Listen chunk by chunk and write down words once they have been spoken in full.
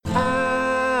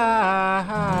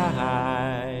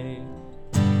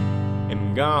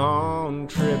Gone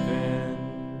tripping.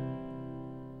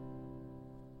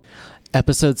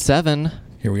 Episode 7.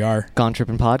 Here we are. Gone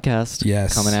Trippin' Podcast.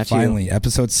 Yes. Coming at finally, you.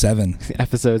 episode 7.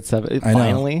 Episode 7. I know.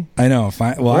 Finally? I know.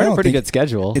 Well, We're I on don't a pretty think good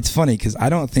schedule. It's funny because I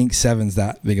don't think 7's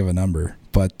that big of a number.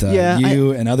 But Yeah,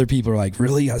 you and other people are like,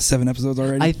 really? You got 7 episodes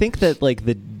already? I think that like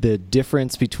the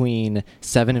difference between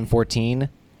 7 and 14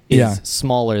 is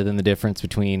smaller than the difference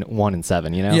between 1 and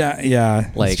 7, you know?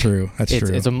 Yeah. Like, that's true. That's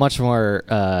true. It's a much more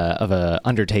of a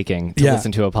undertaking to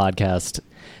listen to a podcast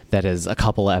that is a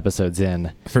couple of episodes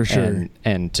in. For sure.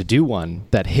 And to do one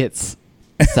that hits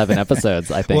 7 episodes,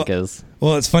 I think is...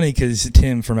 Well, it's funny because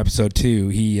Tim from episode 2,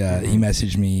 he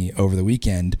messaged me over the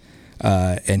weekend,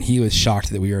 and he was shocked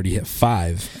that we already hit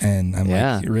 5. And I'm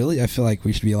like, really? I feel like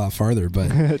we should be a lot farther.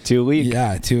 But 2 a week.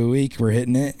 Yeah, 2 a week. We're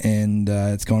hitting it, and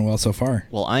it's going well so far.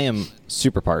 Well, I am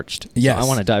super parched. Yes. So I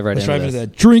want to dive Let's into dive this. into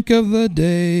the drink of the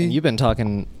day. And you've been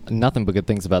talking nothing but good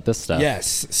things about this stuff.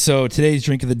 Yes. So today's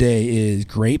drink of the day is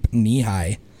grape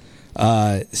knee-high.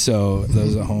 So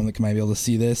those at home that might be able to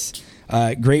see this,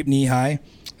 grape knee-high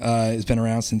has been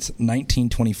around since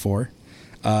 1924.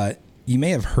 You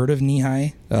may have heard of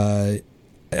knee-high. I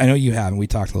know you haven't. We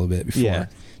talked a little bit before. Yeah.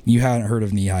 You haven't heard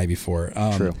of knee-high before.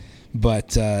 True.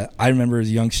 But I remember as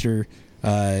a youngster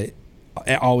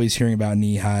always hearing about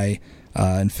knee-high.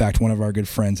 In fact, one of our good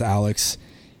friends, Alex,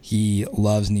 he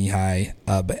loves knee-high.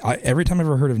 But every time I've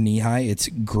ever heard of knee-high, it's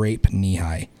grape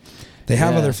knee-high. They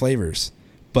have other flavors,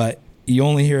 but you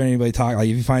only hear anybody talk. Like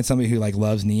if you find somebody who like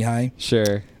loves knee-high,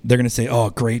 Sure. they're gonna say, "Oh,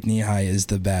 grape knee-high is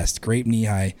the best. Grape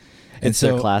knee-high." It's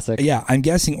their classic. Yeah, I'm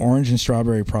guessing orange and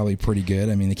strawberry are probably pretty good.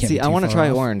 I mean, they can't. See, be I want to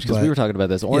try orange because we were talking about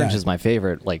this. Orange is my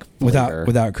favorite, like flavor.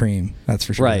 without cream. That's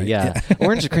for sure. Right? Yeah.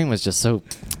 Orange and cream was just so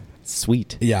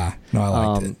sweet. Yeah. No, I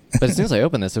liked it. But as soon as I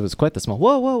opened this, it was quite the smell.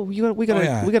 Whoa! We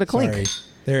got a clink. Sorry.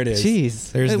 There it is.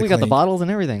 Jeez, There's we got the bottles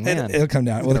and everything. Man, It'll come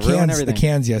down. Well, the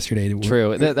cans yesterday.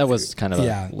 True. That was kind of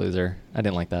a loser. I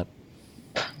didn't like that.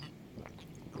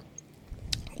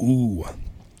 Ooh.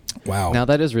 Wow. Now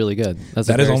that is really good. That's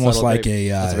almost like grape.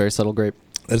 That's a very subtle grape.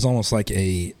 That is almost like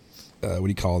a what do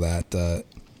you call that?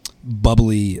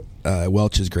 Bubbly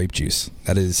Welch's grape juice.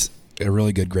 That is a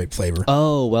really good grape flavor.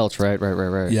 Oh, Welch, right.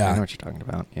 Yeah. I know what you're talking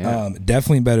about. Yeah.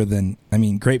 Definitely better than,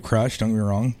 Grape Crush. Don't get me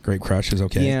wrong. Grape Crush is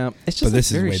okay. Yeah, it's just this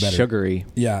very is way better. sugary.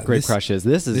 Yeah, Grape Crush is.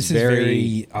 This is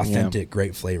very authentic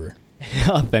grape flavor.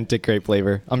 Authentic grape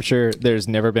flavor. I'm sure there's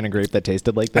never been a grape that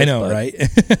tasted like this. I know, right?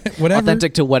 Whatever.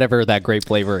 Authentic to whatever that grape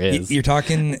flavor is. You're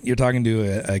talking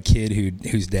to a kid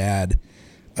whose dad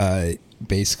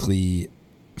basically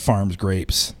farms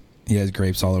grapes. He has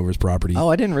grapes all over his property. Oh,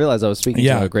 I didn't realize I was speaking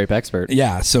to a grape expert.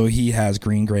 Yeah, so he has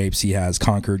green grapes, he has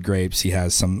Concord grapes, he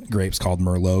has some grapes called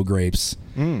Merlot grapes,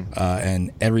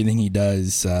 and everything he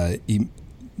does, he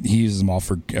uses them all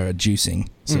for juicing.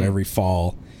 So every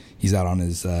fall, he's out on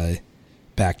his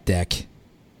back deck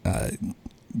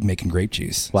making grape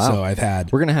juice. Wow. So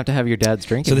We're going to have your dad's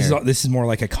drink. So this is more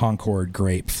like a Concord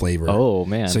grape flavor. Oh,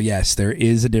 man. So yes, there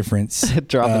is a difference.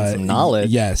 Dropping some knowledge.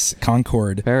 Yes,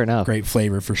 Concord. Fair enough. Grape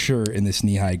flavor for sure in this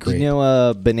knee-high grape. You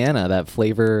know, banana, that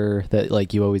flavor that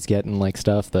like you always get in like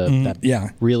stuff,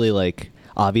 that really like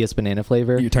obvious banana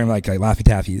flavor. You're talking about like Laffy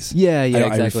Taffies. Yeah,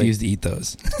 exactly. I refuse to eat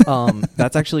those.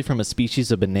 That's actually from a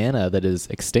species of banana that is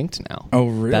extinct now. Oh,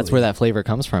 really? That's where that flavor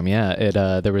comes from.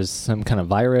 Yeah, there was some kind of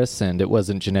virus, and it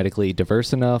wasn't genetically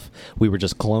diverse enough. We were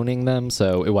just cloning them,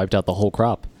 so it wiped out the whole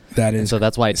crop. That is. And so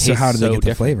that's why it tastes so how did they get different.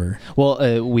 the flavor?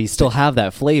 Well, we still have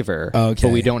that flavor, okay,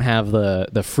 but we don't have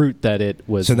the fruit that it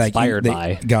was inspired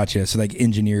by. Gotcha. So like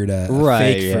engineered a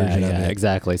fake version of it.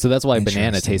 Exactly. So that's why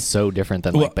banana tastes so different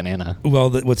than like banana. Well,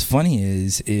 what's funny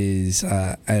is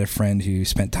I had a friend who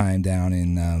spent time down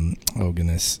in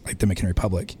like Dominican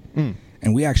Republic,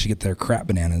 and we actually get their crap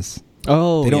bananas.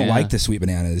 Oh, they don't like the sweet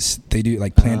bananas. They do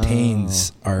like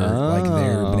plantains are like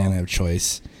their banana of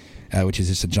choice, which is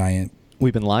just a giant.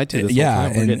 We've been lied to this whole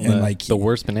time. We're getting like the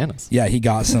worst bananas. Yeah, he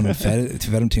got some and fed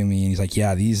them to me, and he's like,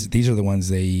 "Yeah, these are the ones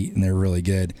they eat, and they're really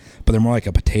good, but they're more like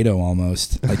a potato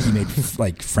almost. Like he made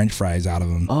like French fries out of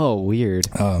them. Oh, weird.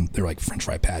 They're like French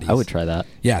fry patties. I would try that.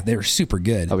 Yeah, they're super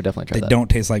good. I would definitely try that. They don't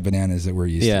taste like bananas that we're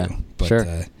used to. But,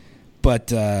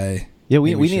 sure. Yeah,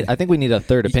 we need. I think we need a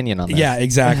third opinion on this. Yeah,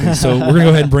 exactly. So we're gonna go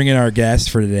ahead and bring in our guest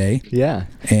for today. Yeah,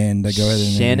 and go ahead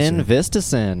and Shannon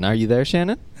Vistison. Are you there,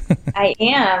 Shannon? I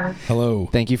am. Hello.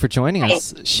 Thank you for joining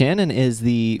us. Shannon is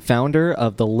the founder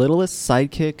of the Littlest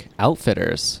Sidekick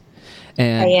Outfitters,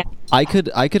 and I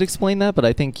could explain that, but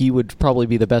I think you would probably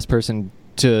be the best person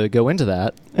to go into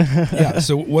that. Yeah.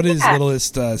 So what is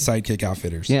Littlest Sidekick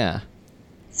Outfitters? Yeah.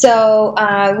 So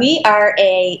we are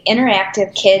a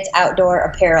interactive kids outdoor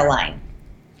apparel line.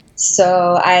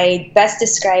 So I best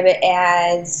describe it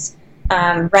as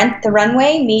Rent the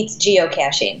Runway meets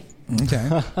geocaching.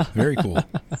 Okay, very cool.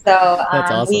 So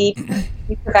That's awesome.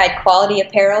 we provide quality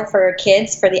apparel for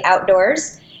kids for the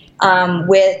outdoors,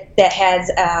 that has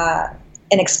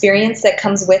an experience that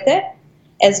comes with it,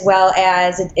 as well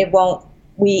as it won't.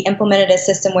 We implemented a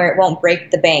system where it won't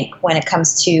break the bank when it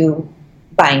comes to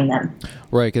buying them.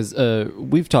 Right, because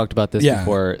we've talked about this Yeah.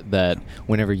 before, that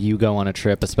whenever you go on a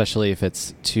trip, especially if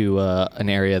it's to an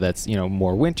area that's,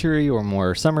 more wintry or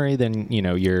more summery than,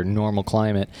 your normal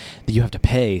climate, that you have to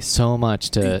pay so much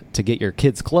to get your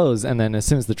kids' clothes, and then as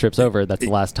soon as the trip's over, that's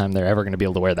the last time they're ever going to be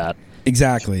able to wear that.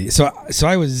 Exactly. So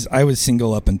I was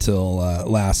single up until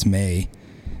last May,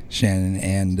 Shannon,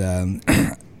 and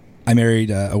I married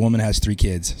a woman who has 3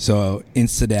 kids. So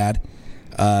insta dad.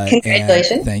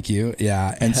 Congratulations. And thank you.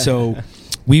 Yeah. And so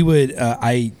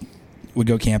I would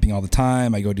go camping all the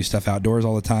time. I go do stuff outdoors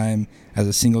all the time as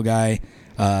a single guy.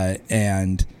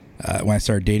 And when I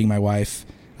started dating my wife,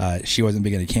 she wasn't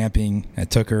big into camping. I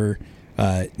took her,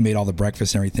 made all the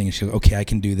breakfast and everything. And she was, okay, I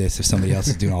can do this if somebody else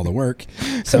is doing all the work.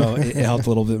 So it helped a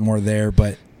little bit more there.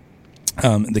 But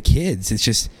the kids, it's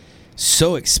just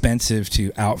so expensive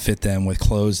to outfit them with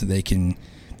clothes that they don't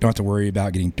have to worry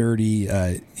about getting dirty.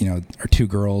 Our 2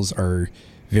 girls are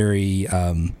very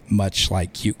much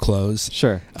like cute clothes.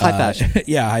 Sure. High fashion.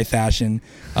 Yeah, high fashion,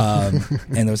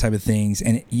 and those type of things.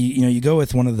 And you go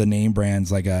with one of the name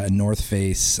brands like a North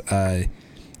Face,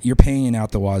 you're paying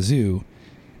out the wazoo,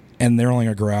 and they're only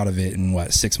gonna grow out of it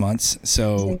in 6 months.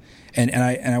 So, and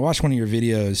I watched one of your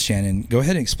videos, Shannon. Go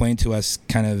ahead and explain to us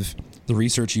kind of the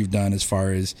research you've done as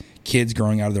far as kids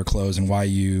growing out of their clothes and why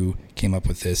you came up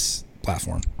with this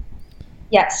platform.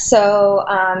 Yes, so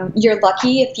you're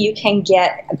lucky if you can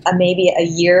get maybe a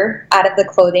year out of the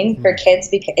clothing for kids,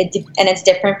 because and it's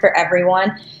different for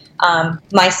everyone.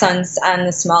 My son's on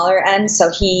the smaller end,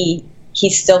 so he's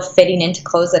still fitting into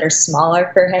clothes that are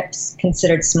smaller for him,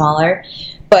 considered smaller.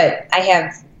 But I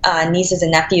have nieces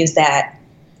and nephews that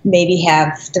maybe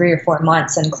have 3 or 4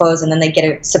 months in clothes, and then they get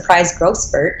a surprise growth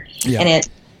spurt, and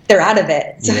they're out of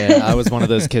it. Yeah, I was one of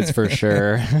those kids for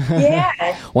sure.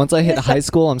 Yeah. Once I hit high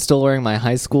school, I'm still wearing my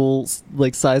high school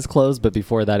size clothes, but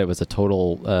before that, it was a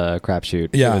total crapshoot.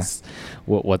 Yeah.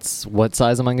 It was, what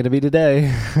size am I going to be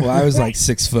today? Well, I was like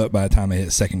 6 foot by the time I hit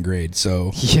 2nd grade,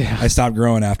 so yeah. I stopped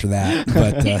growing after that.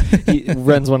 But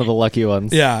Ren's one of the lucky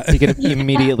ones. Yeah. He can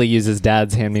immediately use his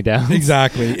dad's hand-me-downs.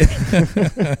 Exactly.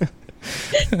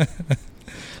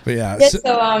 But yeah.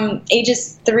 So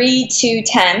ages 3 to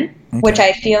 10, okay. which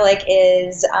I feel like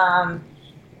is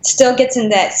still gets in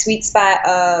that sweet spot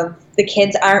of the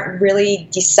kids aren't really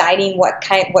deciding what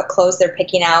clothes they're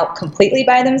picking out completely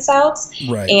by themselves.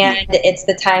 Right. And it's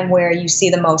the time where you see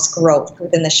the most growth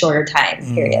within the shorter time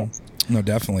period. No,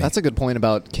 definitely. That's a good point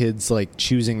about kids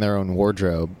choosing their own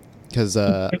wardrobe, because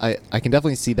I can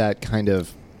definitely see that kind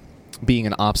of being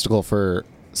an obstacle for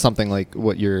something like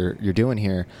what you're doing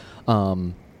here.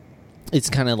 It's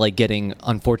kind of getting,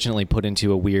 unfortunately, put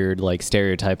into a weird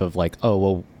stereotype of oh,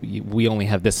 well, we only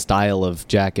have this style of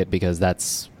jacket because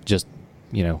that's just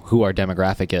who our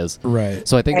demographic is. Right.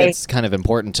 So I think it's kind of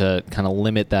important to kind of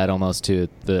limit that almost to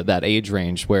that age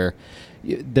range where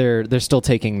they're still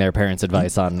taking their parents'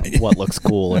 advice on what looks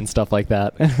cool and stuff like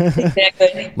that.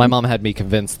 Exactly. My mom had me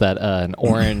convinced that an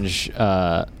orange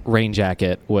rain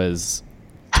jacket was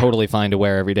totally fine to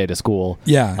wear every day to school.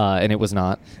 Yeah. And it was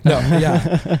not. No,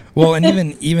 yeah. Well, and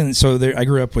even so, I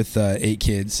grew up with 8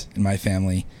 kids in my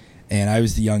family, and I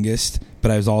was the youngest, but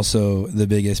I was also the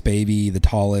biggest baby, the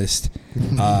tallest,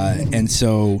 and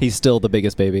so he's still the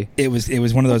biggest baby. It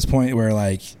was one of those points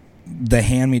where the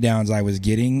hand-me-downs I was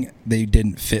getting, they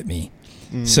didn't fit me.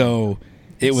 So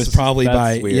it was probably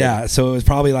weird. So it was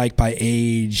probably by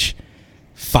age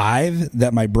 5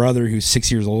 that my brother, who's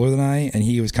 6 years older than I, and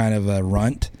he was kind of a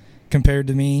runt compared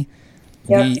to me.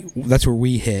 Yep. That's where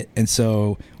we hit. And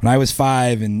so when I was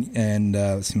 5 and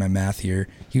let's see my math here,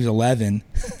 he was 11.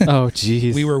 Oh,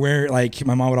 geez. We were wearing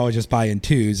my mom would always just buy in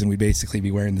 2s, and we'd basically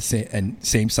be wearing the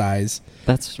same size.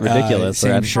 That's ridiculous.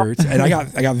 Same shirts, and I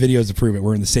got videos to prove it.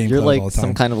 We're in the same You're clothes all the time.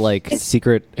 some kind of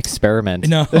secret experiment.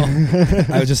 No,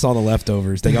 I was just all the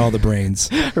leftovers. They got all the brains.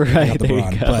 Right. The There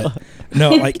brawn. you go. But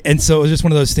no, and so it was just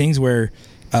one of those things where,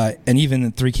 and even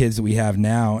the 3 kids that we have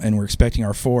now, and we're expecting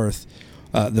our 4th.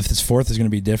 This 4th is going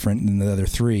to be different than the other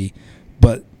 3,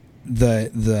 but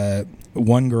the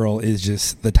one girl is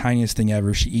just the tiniest thing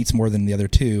ever. She eats more than the other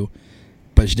 2,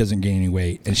 but she doesn't gain any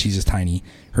weight, and she's just tiny.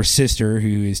 Her sister,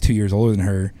 who is 2 years older than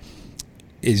her,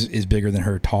 is bigger than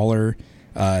her, taller,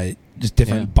 just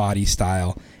different body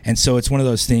style. And so it's one of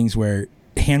those things where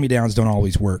hand-me-downs don't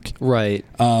always work. Right.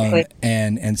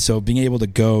 And so being able to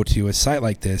go to a site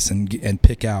like this and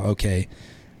pick out, okay,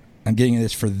 I'm getting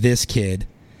this for this kid,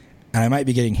 and I might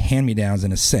be getting hand-me-downs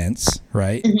in a sense,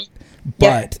 right? Mm-hmm.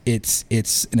 But it's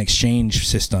an exchange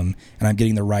system, and I'm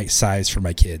getting the right size for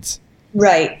my kids.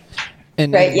 Right.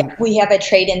 And Yeah, we have a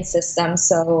trade-in system.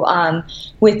 So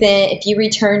if you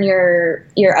return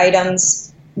your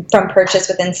items from purchase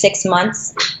within 6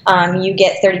 months, you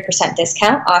get 30%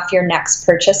 discount off your next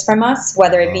purchase from us,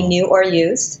 whether it be new or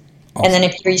used. Awesome. And then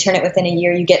if you return it within a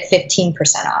year, you get 15%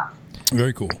 off.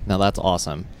 Very cool. Now that's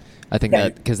awesome. I think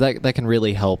that because that can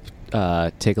really help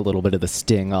take a little bit of the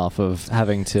sting off of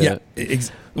having to.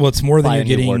 Well, it's more than buy you're a new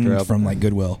getting wardrobe. from like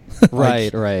Goodwill.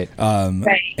 Right. Right.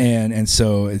 And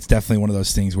so it's definitely one of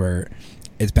those things where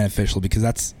it's beneficial, because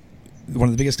that's one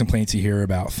of the biggest complaints you hear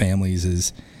about families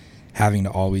is having to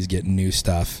always get new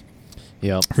stuff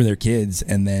for their kids,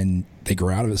 and then they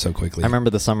grow out of it so quickly. I remember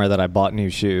the summer that I bought new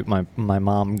shoes. My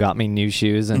mom got me new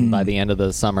shoes, and by the end of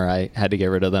the summer, I had to get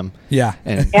rid of them. Yeah.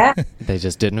 And they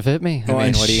just didn't fit me. I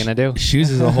mean, what are you going to do? Shoes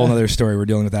is a whole other story. We're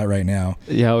dealing with that right now.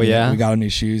 Yeah, We got them new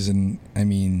shoes, and I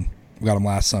mean, we got them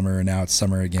last summer, and now it's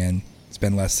summer again. It's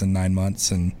been less than 9 months,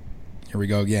 and here we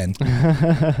go again.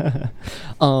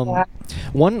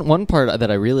 One part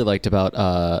that I really liked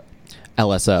about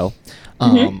LSO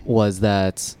was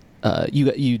that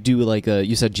you do like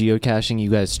you said geocaching. You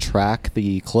guys track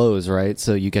the clothes, right?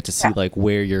 So you get to see like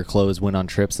where your clothes went on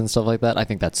trips and stuff like that. I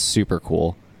think that's super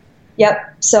cool.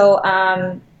 Yep. So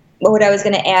what I was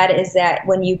going to add is that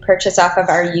when you purchase off of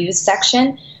our used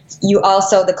section,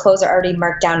 the clothes are already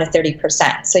marked down to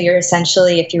 30%. So you're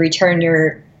essentially, if you return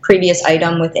your previous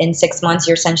item within 6 months,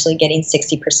 you're essentially getting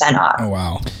 60% off. Oh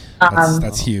wow,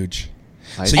 that's huge.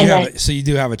 So you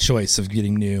do have a choice of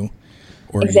getting new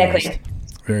or exactly used.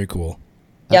 Very cool.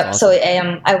 Yep. Awesome.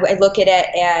 So I look at it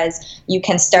as you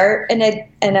can start in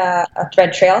a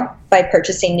thread trail by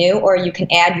purchasing new, or you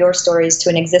can add your stories to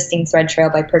an existing thread trail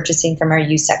by purchasing from our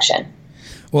used section.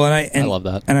 Well, and I love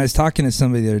that. And I was talking to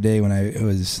somebody the other day when I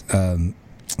was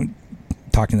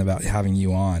talking about having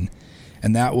you on,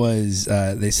 and that was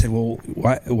they said, well,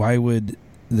 why would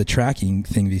the tracking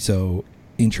thing be so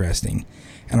interesting?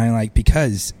 And I'm like,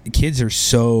 because kids are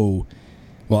so.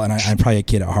 Well, and I'm probably a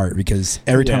kid at heart, because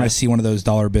every time I see one of those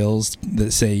dollar bills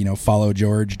that say,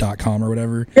 followgeorge.com or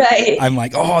whatever, right, I'm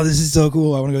like, oh, this is so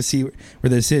cool. I want to go see where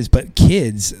this is. But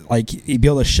kids, like, you'd be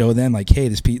able to show them, like, hey,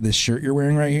 this shirt you're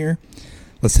wearing right here,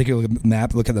 let's take a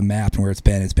look at the map and where it's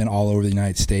been. It's been all over the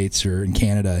United States or in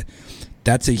Canada.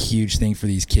 That's a huge thing for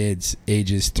these kids,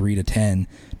 ages 3 to 10,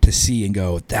 to see and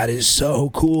go, that is so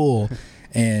cool.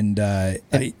 And our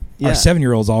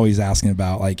 7-year-old's always asking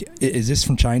about, like, is this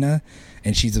from China?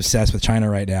 And she's obsessed with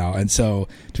China right now. And so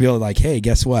to be able to, like, hey,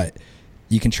 guess what?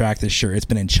 You can track this shirt. It's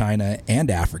been in China and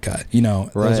Africa.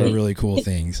 Those are really cool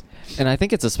things. And I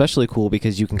think it's especially cool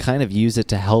because you can kind of use it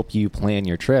to help you plan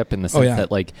your trip, in the sense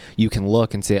that, like, you can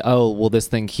look and say, oh, well, this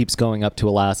thing keeps going up to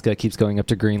Alaska, keeps going up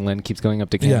to Greenland, keeps going up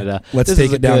to Canada. Let's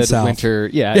take it down south. Winter.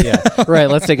 Yeah. Right.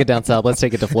 Let's take it down south. Let's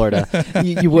take it to Florida.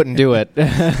 You wouldn't do it.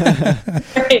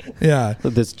 Yeah.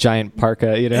 This giant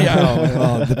parka,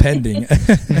 Yeah. Depending.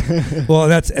 Well,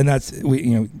 that's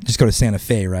we just go to Santa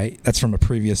Fe, right? That's from a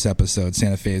previous episode.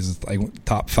 Santa Fe is like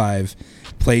top 5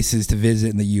 places to visit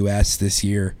in the U.S. this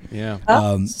year. Yeah.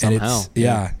 And it's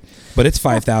but it's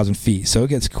 5,000 feet, so it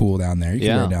gets cool down there. You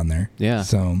can go down there. Yeah.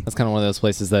 So that's kind of one of those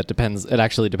places that depends. It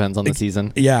actually depends on the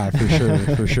season. Yeah, for sure,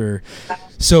 for sure.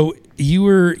 So you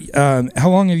were, how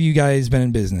long have you guys been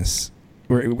in business?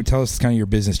 Tell us kind of your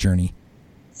business journey.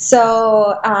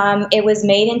 So it was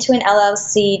made into an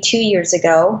LLC 2 years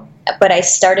ago, but I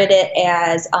started it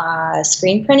as a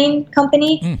screen printing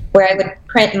company where I would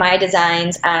print my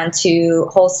designs onto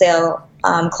wholesale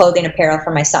clothing apparel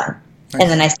for my son. Nice.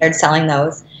 And then I started selling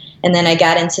those. And then I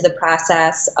got into the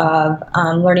process of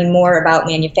learning more about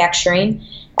manufacturing,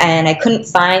 and I couldn't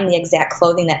find the exact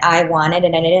clothing that I wanted,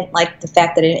 and I didn't like the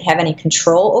fact that I didn't have any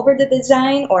control over the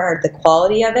design or the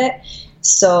quality of it.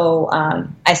 So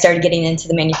I started getting into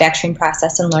the manufacturing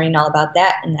process and learning all about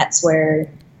that, and that's where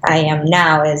I am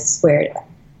now, is where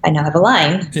I now have a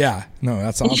line. Yeah, no,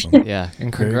 that's awesome. Yeah,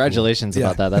 and congratulations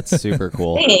about that. That's super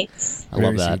cool. Thanks. I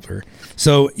love that. Super.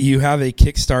 So you have a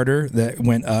Kickstarter that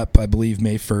went up, I believe,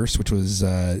 May 1st, which was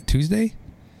Tuesday?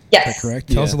 Yes. Is that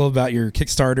correct? Tell us a little about your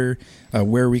Kickstarter,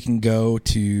 where we can go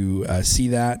to see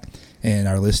that, and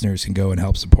our listeners can go and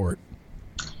help support.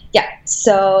 Yeah,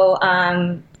 so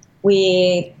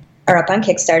we are up on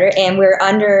Kickstarter, and we're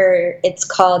under, it's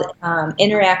called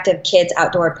Interactive Kids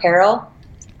Outdoor Apparel,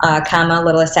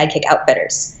 Littlest Sidekick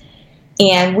Outfitters.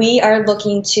 And we are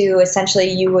looking to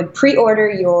essentially, you would pre-order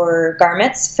your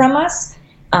garments from us.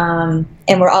 And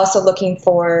we're also looking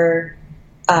for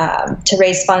to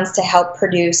raise funds to help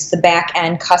produce the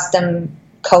back-end custom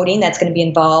coding that's going to be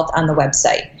involved on the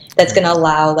website. That's going to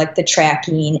allow like the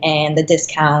tracking and the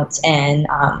discounts and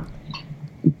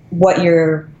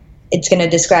it's going to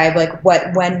describe like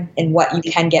what, when, and what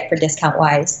you can get for discount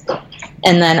wise.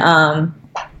 And then, and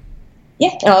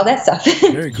all that stuff.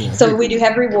 Very cool. So we do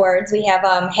have rewards. We have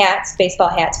hats, baseball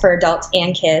hats for adults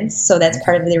and kids. So that's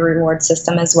part of the reward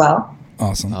system as well.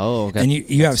 Awesome. Oh, okay. And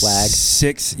you have swag.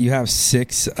 six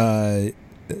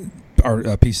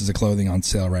pieces of clothing on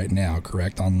sale right now,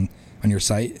 correct? On your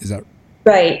site, is that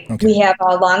right? Okay. We have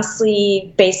a long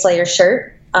sleeve base layer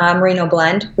shirt, merino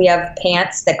blend. We have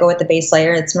pants that go with the base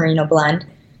layer. It's merino blend.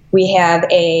 We have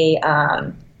a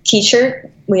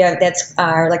t-shirt. That's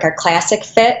our classic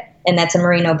fit, and that's a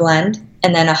merino blend.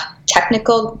 And then a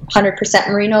technical 100%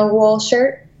 merino wool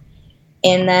shirt.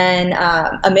 And then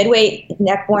a midweight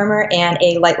neck warmer and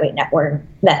a lightweight neck warmer.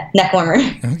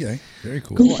 Okay, very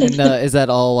cool. And is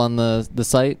that all on the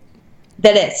site?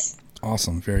 That is.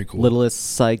 Awesome, very cool.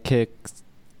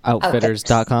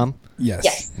 LittlestSidekickOutfitters.com?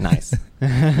 Yes. Nice.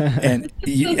 And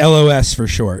LOS for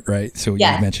short, right? So you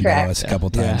mentioned correct. LOS a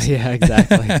couple times. Yeah,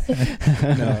 exactly.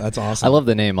 No, that's awesome. I love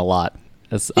the name a lot.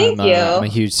 Thank you. I'm a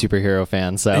huge superhero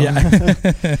fan, so. Yeah.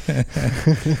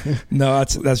 No,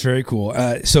 that's very cool.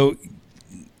 So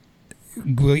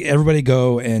everybody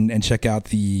go and check out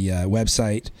the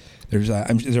website. Is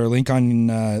there a link on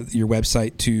your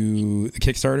website to the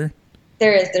Kickstarter?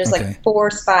 There is. There's like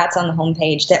 4 spots on the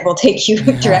homepage that will take you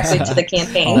directly to the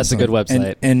campaign. That's a good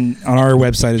website. And on our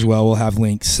website as well, we'll have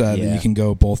links that you can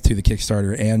go both to the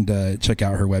Kickstarter and check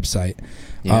out her website.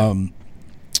 Yeah.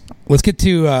 Let's get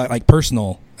to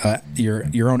personal,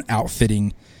 your own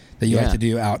outfitting that you like to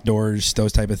do outdoors,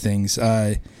 those type of things.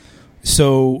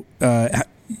 So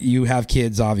you have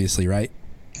kids, obviously, right?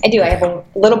 I do. I have a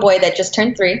little boy that just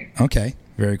turned 3. Okay,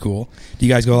 very cool. Do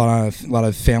you guys go on a lot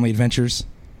of family adventures?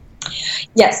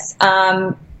 Yes.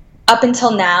 Up until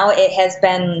now, it has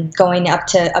been going up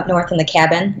north in the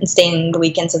cabin and staying the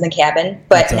weekends in the cabin.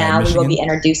 But That's, now Michigan? we will be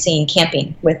introducing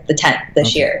camping with the tent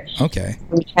this year. Okay.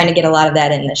 We're trying to get a lot of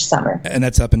that in this summer. And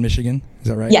that's up in Michigan, is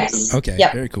that right? Yes. Okay,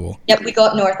 Yep. very cool. Yep, we go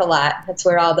up north a lot. That's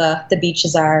where all the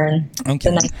beaches are and Okay.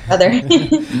 the nice weather.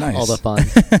 Nice. All the fun.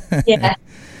 Yeah.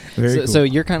 Very cool. So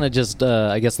you're kind of just,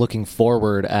 I guess, looking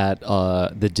forward at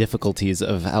the difficulties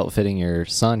of outfitting your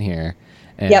son here.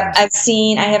 And Yep, I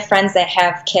have friends that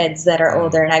have kids that are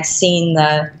older, and I've seen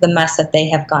the mess that they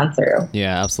have gone through.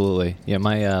 Yeah, absolutely. Yeah,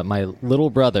 my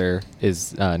little brother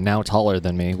is now taller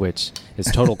than me, which is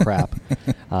total crap.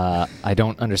 I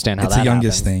don't understand how It's that the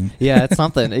youngest happens. thing. Yeah, it's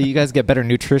something. You guys get better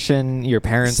nutrition. Your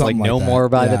parents Something like know that. more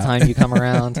by the Yeah. time you come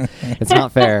around. It's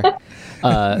not fair.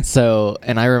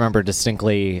 And I remember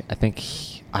distinctly, I think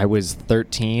I was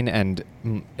 13, and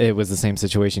it was the same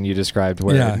situation you described,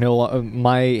 where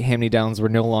my hand-me-downs were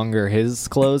no longer his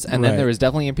clothes, and then there was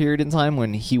definitely a period in time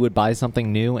when he would buy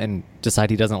something new and decide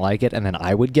he doesn't like it, and then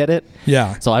I would get it.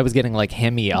 Yeah. So I was getting like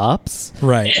hand-me-ups,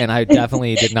 Right. and I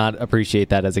definitely did not appreciate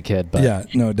that as a kid. But Yeah,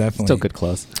 no, definitely. still good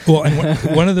clothes. Well,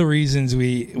 and one of the reasons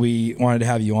we wanted to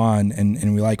have you on,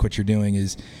 and we like what you're doing,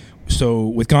 is so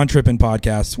with Gone Trippin'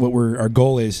 podcast, our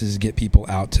goal is get people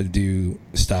out to do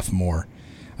stuff more.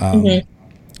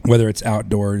 Whether it's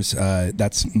outdoors,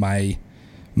 that's my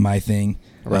thing.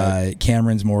 Right.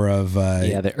 Cameron's more of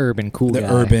The urban cool the guy.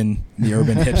 urban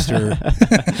hipster.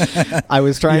 I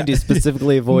was trying to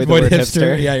specifically avoid the word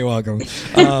hipster. Yeah, you're welcome.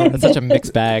 That's such a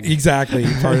mixed bag. Exactly,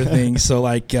 part of the thing. So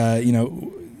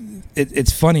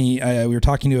it's funny. We were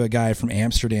talking to a guy from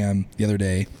Amsterdam the other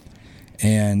day,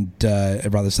 and I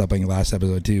brought this up in the last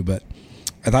episode too. But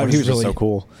I thought He it was really just so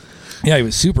cool. Yeah, he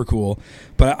was super cool.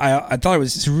 But I thought it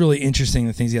was really interesting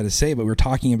the things he had to say. But we were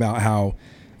talking about how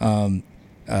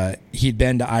he'd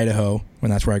been to Idaho when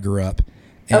that's where I grew up.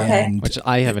 And Which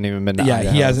I haven't even been to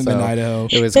Idaho. he hasn't been to so Idaho.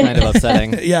 It was kind of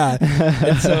upsetting. Yeah.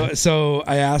 And so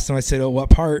I asked him, I said, "Oh, what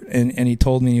part?" And he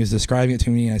told me, he was describing it to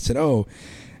me, and I said, "Oh,"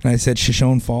 and I said,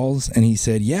 "Shoshone Falls," and he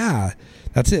said, "Yeah,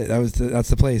 that's it. That's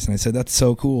the place." And I said, "That's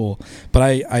so cool."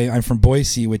 But I'm from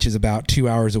Boise, which is about 2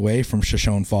 hours away from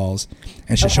Shoshone Falls,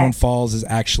 and Shoshone Falls is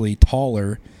actually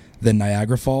taller than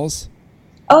Niagara Falls.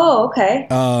 Oh, okay.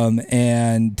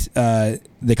 And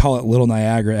they call it Little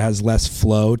Niagara. It has less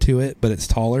flow to it, but it's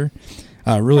taller.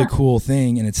 Really cool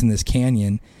thing, and it's in this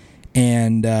canyon.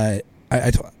 And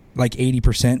like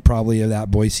 80% probably of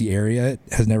that Boise area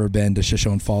has never been to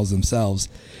Shoshone Falls themselves.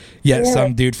 Yet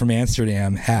some dude from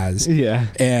Amsterdam has. Yeah.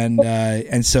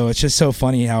 And so it's just so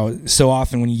funny how so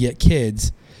often when you get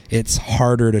kids it's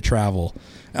harder to travel.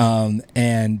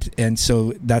 And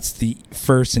so that's the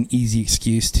first and easy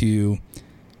excuse to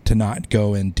not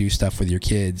go and do stuff with your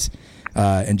kids,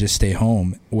 and just stay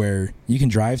home, where you can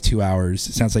drive 2 hours.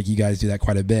 It sounds like you guys do that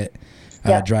quite a bit.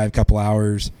 Drive a couple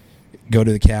hours, go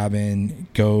to the cabin,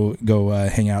 go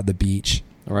hang out at the beach.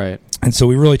 Right. And so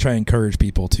we really try to encourage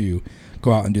people to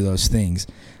go out and do those things.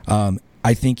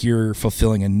 I think you're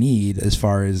fulfilling a need as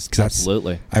far as, cause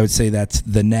absolutely. I would say that's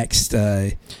the next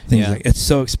thing. Yeah. Like, it's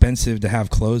so expensive to have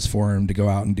clothes for them to go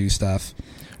out and do stuff.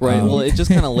 Right. Well, it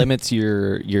just kind of limits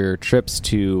your trips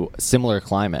to similar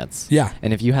climates. Yeah.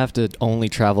 And if you have to only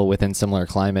travel within similar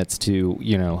climates to,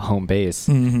 home base,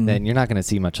 then you're not going to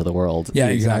see much of the world. Yeah,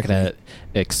 you're exactly. not going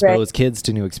to expose kids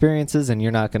to new experiences, and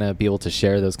you're not going to be able to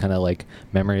share those kind of like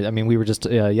memories. I mean, we were just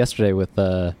yesterday with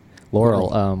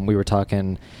Laurel. We were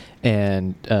talking,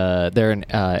 and they're in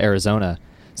Arizona.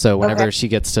 So whenever she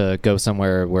gets to go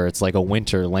somewhere where it's like a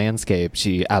winter landscape,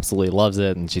 she absolutely loves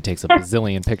it, and she takes a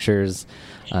bazillion pictures,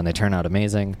 and they turn out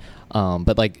amazing.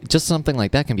 But like just something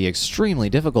like that can be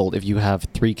extremely difficult if you have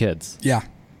 3 kids. Yeah.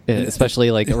 Especially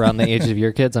like around the age of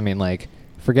your kids. I mean, like,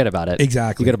 forget about it.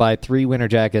 Exactly. You got to buy 3 winter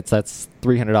jackets. That's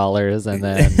 $300, and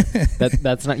then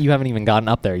that's not. You haven't even gotten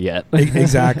up there yet.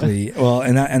 Exactly. Well,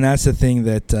 and that's the thing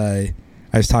that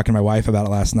I was talking to my wife about it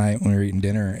last night when we were eating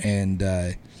dinner,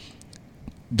 and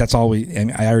that's all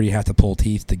I already have to pull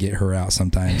teeth to get her out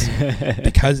sometimes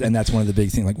and that's one of the big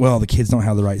things. Like, well, the kids don't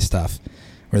have the right stuff,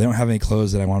 or they don't have any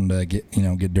clothes that I want them to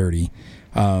get dirty.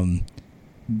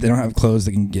 They don't have clothes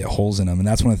that can get holes in them, and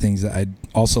that's one of the things that I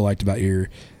also liked about your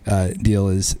deal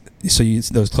is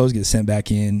those clothes get sent back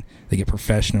in, they get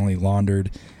professionally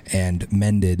laundered and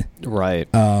mended. Right.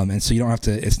 And so you don't have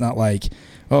to. It's not like,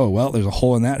 oh well, there's a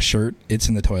hole in that shirt, it's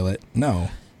in the toilet. No.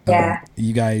 Yeah.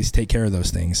 You guys take care of those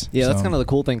things. Yeah, that's kind of the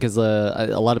cool thing, because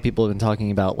a lot of people have been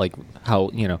talking about like how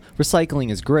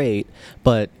recycling is great,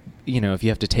 but if you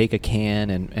have to take a can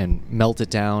and melt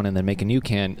it down and then make a new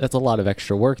can, that's a lot of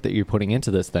extra work that you're putting into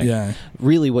this thing. Yeah.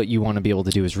 Really, what you want to be able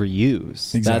to do is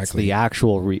reuse. Exactly. That's the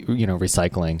actual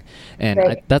recycling,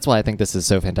 and that's why I think this is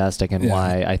so fantastic, and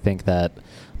why I think that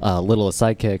Littlest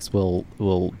Sidekicks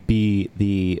will be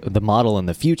the model in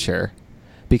the future.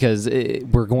 Because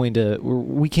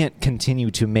we can't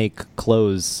continue to make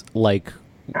clothes like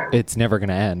it's never going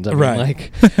to end. I mean, right.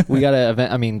 Like, we got to,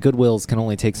 Goodwills can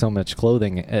only take so much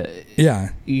clothing. Yeah.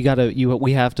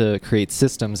 We have to create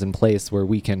systems in place where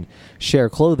we can share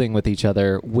clothing with each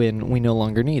other when we no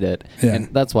longer need it. Yeah.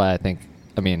 And that's why I think,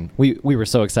 we were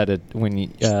so excited when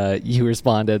you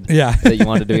responded that you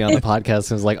wanted to be on the podcast.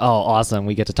 It was like, oh, awesome.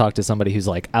 We get to talk to somebody who's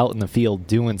like out in the field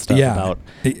doing stuff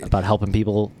about helping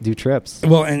people do trips.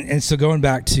 Well, and so going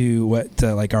back to what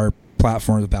like our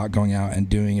platform is about, going out and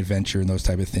doing adventure and those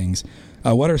type of things,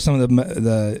 what are some of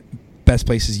the best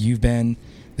places you've been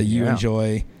that you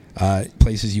enjoy?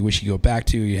 Places you wish you go back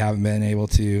to, you haven't been able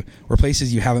to, or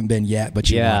places you haven't been yet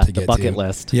but you want to get to? The bucket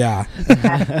list. Yeah.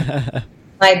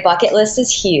 My bucket list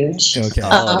is huge. Okay.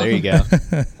 Oh, there you go.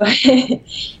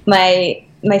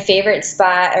 My favorite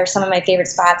spot, or some of my favorite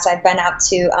spots I've been out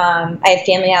to, I have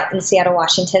family out in Seattle,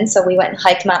 Washington, so we went and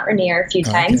hiked Mount Rainier a few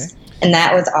times, and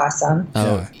that was awesome.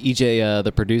 Oh, EJ,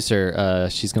 the producer,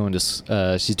 she's going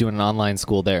to, she's doing an online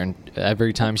school there, and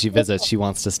every time she visits, she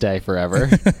wants to stay forever.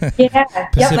 Yeah.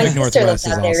 Yep, my sister Northwest lives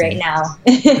out there awesome. right now.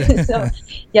 So,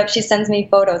 yep, she sends me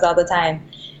photos all the time.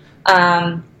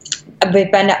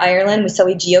 We've been to Ireland, so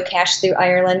we geocached through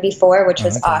Ireland before, which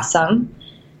was awesome.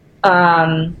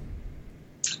 Other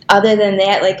than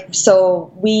that,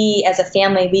 so we as a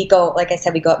family, we go, like I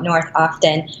said, we go up north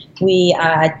often.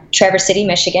 Traverse City,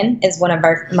 Michigan is one of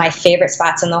my favorite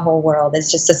spots in the whole world.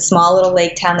 It's just a small little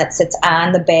lake town that sits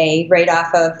on the bay right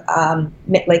off of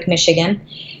Lake Michigan.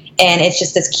 And it's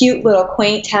just this cute little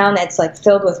quaint town that's like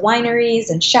filled with wineries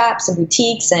and shops and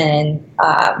boutiques and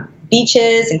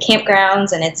beaches and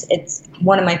campgrounds, and it's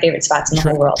one of my favorite spots in the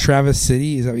whole world. Traverse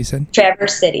City, is that what you said?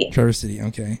 Traverse City. Traverse City,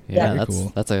 okay. Yeah, Very that's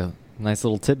cool. That's a nice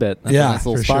little tidbit. That's Yeah, a nice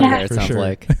little for spot sure, there, it for sounds sure.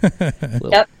 like.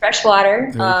 Yep, fresh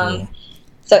water. Very cool.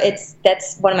 So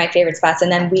that's one of my favorite spots. And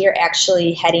then we are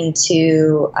actually heading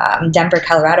to Denver,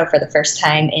 Colorado for the first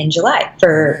time in July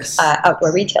for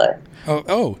Outdoor Retailer.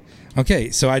 Oh, okay.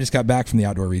 So I just got back from the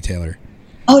Outdoor Retailer.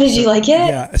 Oh, did you like it?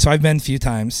 Yeah, so I've been a few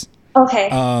times. Okay.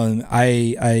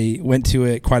 I went to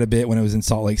it quite a bit when it was in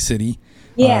Salt Lake City.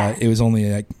 Yeah. It was only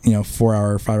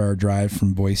 5-hour drive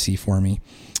from Boise for me.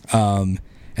 And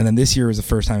then this year was the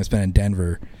first time it's been in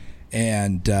Denver,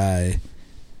 and I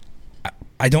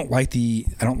don't like the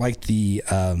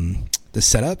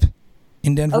setup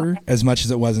in Denver as much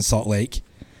as it was in Salt Lake.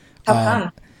 How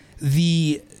come?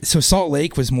 So Salt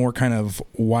Lake was more kind of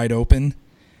wide open,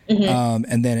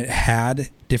 And then it had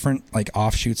different like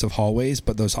offshoots of hallways,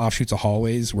 but those offshoots of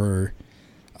hallways were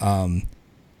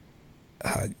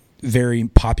very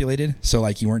populated. So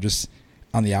like you weren't just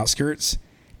on the outskirts.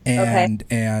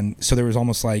 And so there was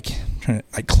almost like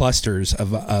clusters of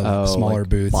smaller like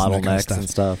booths bottlenecks and that kind of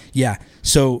stuff. Yeah.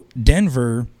 So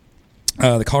Denver,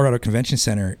 the Colorado Convention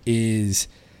Center is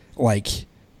like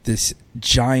this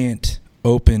giant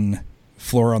open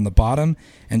floor on the bottom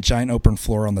and giant open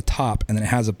floor on the top, and then it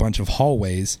has a bunch of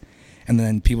hallways, and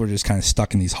then people are just kind of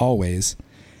stuck in these hallways,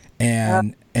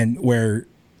 and where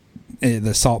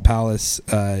the Salt Palace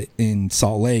in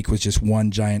Salt Lake was just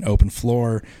one giant open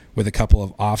floor with a couple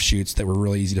of offshoots that were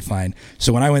really easy to find.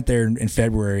 So when I went there in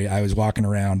February, I was walking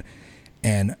around,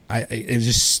 and it was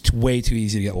just way too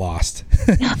easy to get lost.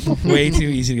 Way too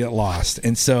easy to get lost.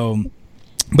 And so,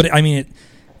 but I mean,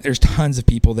 there's tons of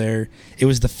people there. It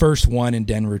was the first one in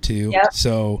Denver too. Yep.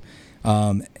 So,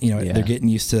 they're getting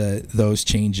used to those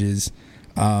changes.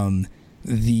 I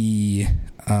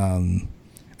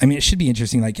mean, it should be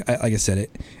interesting. Like I said,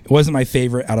 it wasn't my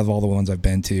favorite out of all the ones I've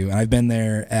been to, and I've been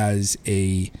there as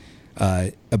a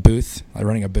booth,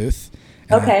 running a booth.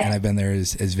 And and I've been there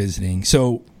as visiting.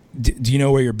 So, do you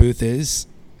know where your booth is?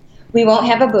 We won't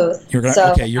have a booth. You're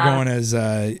going as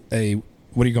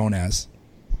what are you going as?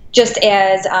 Just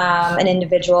as an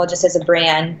individual, just as a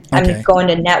brand. Okay. I'm going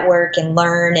to network and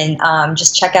learn and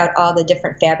just check out all the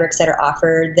different fabrics that are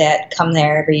offered that come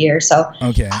there every year. So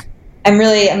okay. I'm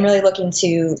really looking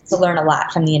to learn a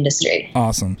lot from the industry.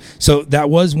 Awesome. So that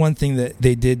was one thing that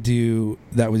they did do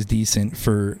that was decent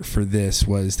for this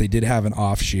was they did have an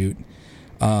offshoot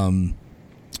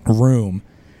room,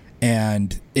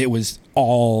 and it was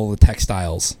all the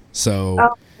textiles.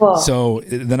 So cool. So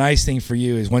the nice thing for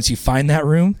you is once you find that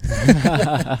room,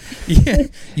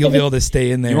 you'll be able to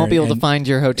stay in there. You won't be able to find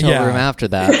your hotel room after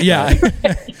that. Yeah.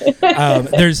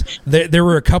 There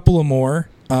were a couple of more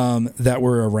that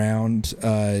were around.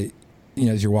 As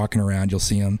you're walking around, you'll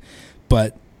see them.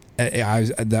 But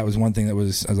that was one thing I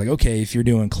was like, okay, if you're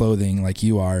doing clothing like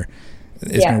you are,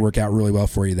 it's going to work out really well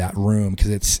for you, that room,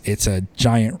 because it's a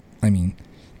giant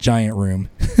room.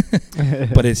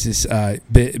 But it's this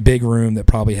big room that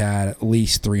probably had at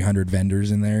least 300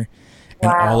 vendors in there.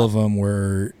 And all of them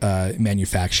were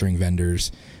manufacturing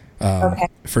vendors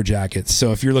for jackets.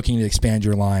 So if you're looking to expand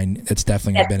your line, it's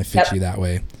definitely going to benefit you that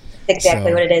way.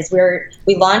 Exactly what it is.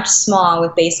 We launched small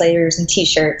with base layers and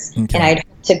t-shirts, and I'd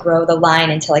hope to grow the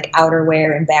line into like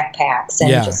outerwear and backpacks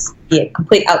and just be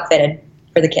complete outfitted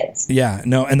for the kids. Yeah,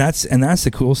 no, and that's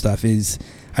the cool stuff is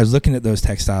I was looking at those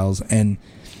textiles, and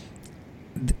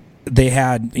they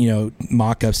had,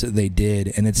 mock-ups that they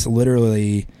did, and it's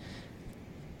literally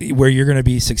where you're going to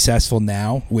be successful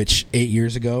now, which 8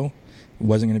 years ago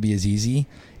wasn't going to be as easy,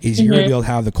 is you're going to be able to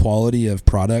have the quality of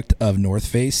product of North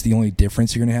Face. The only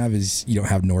difference you're going to have is you don't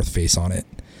have North Face on it.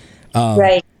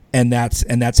 Right. And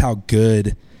that's how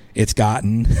good it's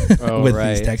gotten with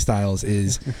these textiles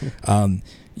is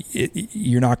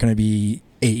you're not going to be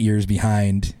 8 years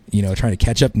behind, trying to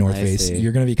catch up North Face. See.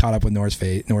 You're going to be caught up with North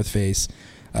Face.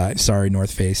 Sorry,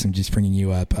 North Face. I'm just bringing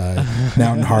you up.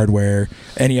 Mountain Hardwear,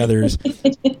 any others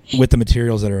with the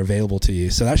materials that are available to you.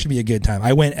 So that should be a good time.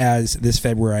 This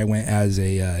February, I went as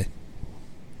a,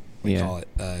 what do you call it?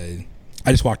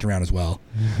 I just walked around as well.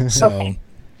 So,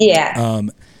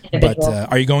 but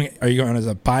are you going as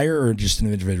a buyer or just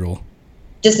an individual?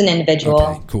 Just an individual.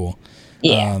 Okay, cool.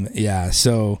 Yeah.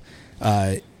 So,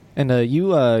 and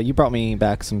you brought me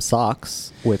back some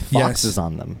socks with foxes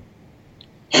on them.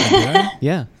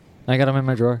 Yeah, I got them in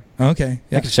my drawer. Okay,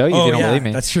 I can show you if you don't believe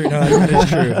me. That's true. No, that is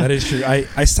true. That is true.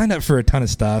 I signed up for a ton of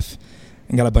stuff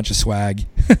and got a bunch of swag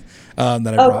that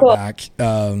I brought back.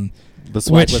 The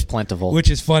swag was plentiful, which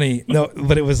is funny. No,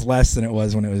 but it was less than it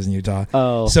was when it was in Utah.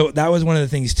 Oh, so that was one of the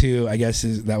things too. I guess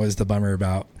that was the bummer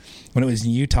about when it was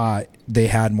in Utah. They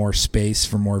had more space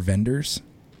for more vendors.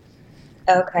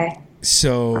 Okay.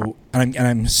 So,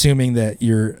 I'm assuming that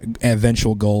your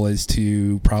eventual goal is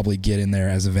to probably get in there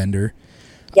as a vendor.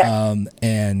 Yeah.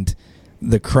 And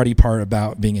the cruddy part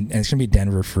about being and it's going to be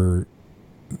Denver for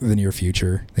the near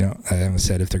future. I haven't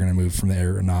said if they're going to move from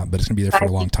there or not, but it's going to be there for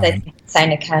a long time.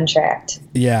 Sign a contract.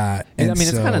 Yeah. And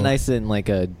it's kind of nice in like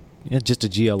just a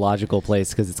geological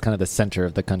place because it's kind of the center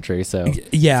of the country, so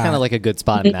it's kind of like a good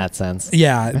spot in that sense.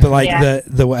 Yeah, but like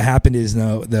the what happened is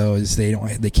is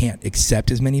they can't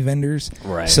accept as many vendors,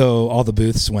 right? So all the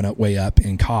booths went way up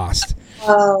in cost.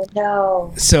 Oh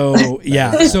no! So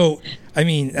so I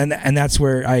mean, and that's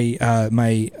where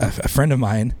a friend of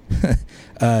mine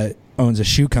owns a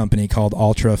shoe company called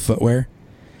Ultra Footwear.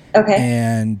 Okay,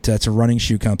 and it's a running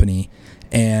shoe company,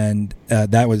 and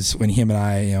that was when him and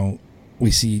I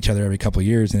we see each other every couple of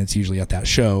years, and it's usually at that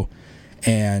show.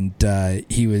 And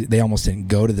they almost didn't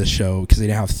go to the show because they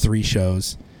didn't have 3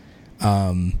 shows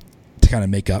to kind of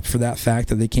make up for that fact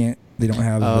that they don't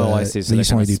have. I see. So they used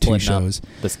to only do 2 shows.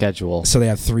 The schedule. So they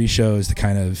have 3 shows to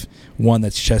kind of, one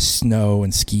that's just snow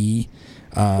and ski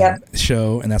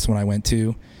show, and that's one I went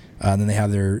to. Then they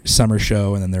have their summer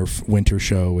show, and then their winter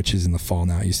show, which is in the fall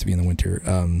now. It used to be in the winter.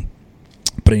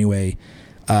 But anyway,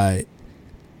 I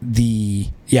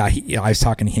was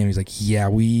talking to him. He's like, yeah,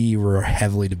 we were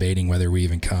heavily debating whether we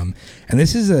even come. And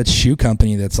this is a shoe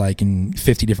company that's like in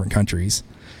 50 different countries.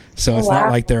 So it's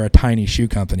not like they're a tiny shoe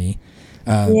company.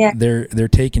 They're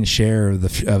taking share of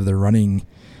the running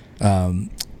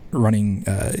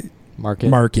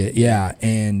market. Yeah.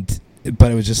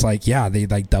 But it was just like, they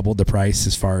like doubled the price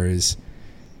as far as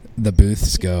the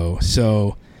booths go.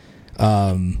 So,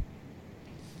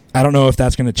 I don't know if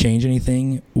that's going to change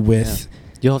anything with.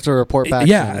 You'll have to report back.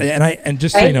 Yeah, and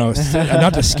just so you know,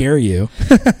 not to scare you.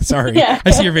 Sorry, I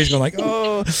see your face going like,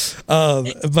 oh,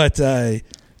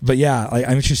 but yeah,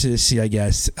 I'm interested to see, I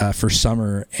guess, for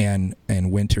summer and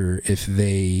winter if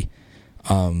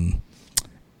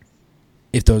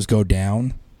those go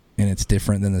down. And it's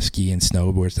different than the ski and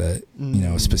snow, where it's a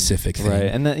specific thing, right?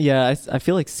 And then I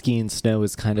feel like ski and snow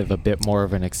is kind of a bit more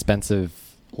of an expensive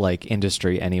like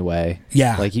industry anyway.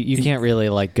 Yeah, like you can't really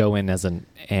like go in as an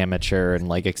amateur and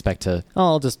like expect to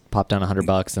I'll just pop down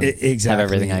 $100 and have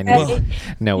everything I need. Well,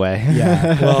 no way.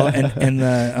 Yeah. Well, and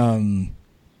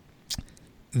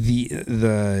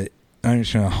the I'm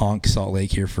just gonna honk Salt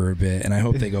Lake here for a bit, and I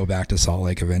hope they go back to Salt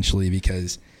Lake eventually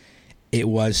because it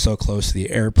was so close to the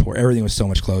airport. Everything was so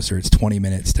much closer. It's 20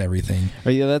 minutes to everything. Oh,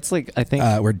 yeah, that's like, I think...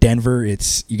 where Denver, you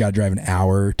got to drive an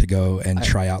hour to go and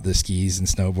try out the skis and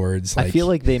snowboards. I feel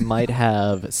like they might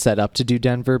have set up to do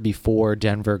Denver before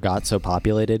Denver got so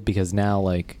populated, because now,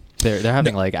 like, they're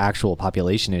having, like, actual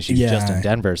population issues just in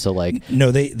Denver. So, like...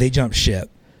 No, they jumped ship.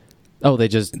 Oh, so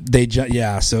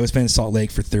it's been in Salt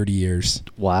Lake for 30 years.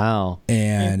 Wow.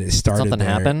 And it started Something there.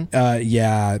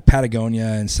 happen? Patagonia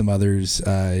and some others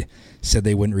said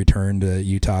they wouldn't return to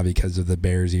Utah because of the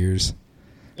Bears ears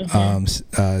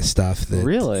stuff that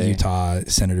really? Utah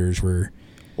senators were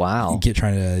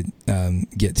trying to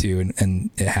get to,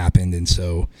 and it happened, and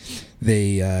so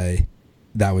they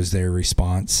that was their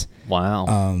response. Wow.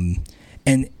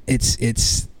 And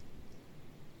it's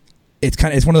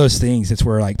one of those things. It's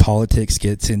where like politics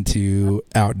gets into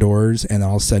outdoors, and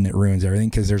all of a sudden it ruins everything,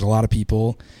 because there's a lot of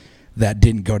people that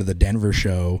didn't go to the Denver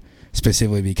show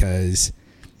specifically because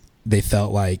they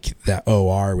felt like that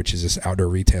OR, which is this outdoor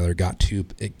retailer, it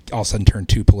all of a sudden turned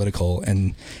too political,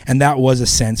 and that was a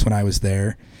sense when I was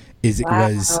there.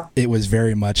 It was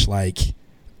very much like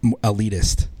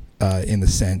elitist in the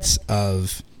sense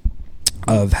of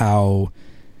how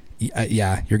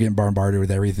you're getting bombarded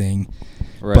with everything.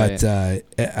 Right. But I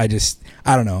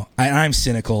don't know. I'm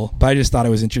cynical, but I just thought it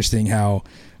was interesting how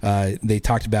they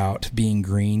talked about being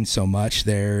green so much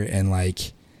there, and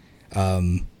like,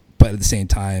 but at the same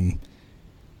time,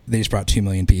 they just brought 2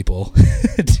 million people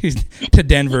to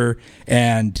Denver,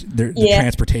 and the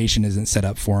transportation isn't set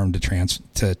up for them to be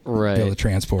able to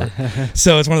transport.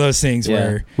 So it's one of those things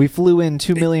where we flew in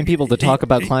 2 million people to talk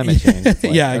about climate change.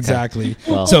 Like, exactly.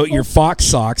 Well. So your Fox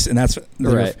socks, and that's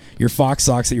your Fox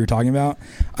socks that you were talking about,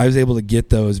 I was able to get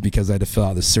those because I had to fill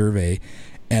out the survey,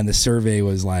 and the survey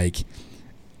was like,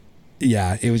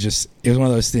 it was one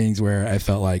of those things where I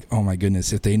felt like, oh my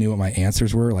goodness, if they knew what my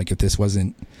answers were, like if this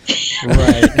wasn't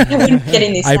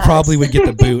right, I probably would get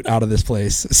the boot out of this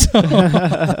place. So,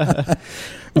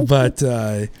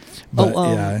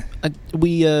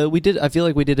 we did. I feel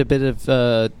like we did a bit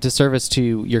of disservice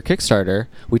to your Kickstarter.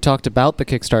 We talked about the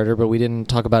Kickstarter, but we didn't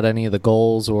talk about any of the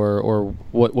goals or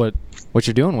what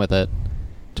you're doing with it.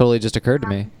 Totally just occurred to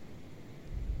me.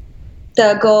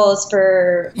 The goals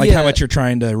for how much you're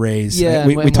trying to raise. Yeah,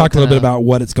 we talked a little bit about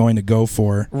what it's going to go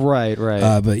for. Right.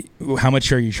 But how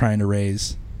much are you trying to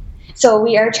raise? So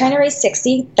we are trying to raise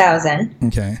 $60,000.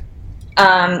 Okay.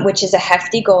 Which is a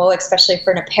hefty goal, especially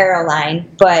for an apparel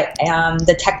line. But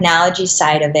the technology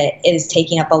side of it is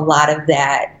taking up a lot of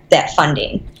that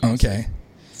funding. Okay.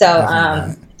 So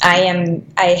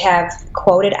I have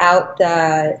quoted out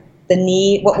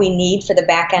what we need for the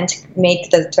back end to make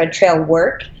the Thread Trail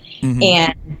work. Mm-hmm.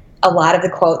 And a lot of the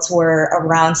quotes were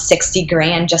around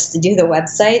 $60,000 just to do the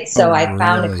website. So I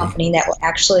found a company that will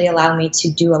actually allow me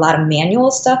to do a lot of manual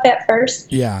stuff at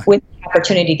first, with the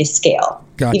opportunity to scale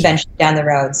eventually down the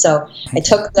road. So I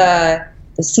took the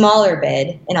smaller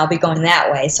bid, and I'll be going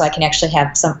that way, so I can actually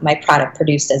have some of my product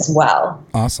produced as well.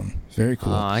 Awesome, very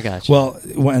cool. Oh, I got you. Well,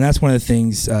 and that's one of the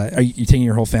things. Are you taking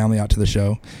your whole family out to the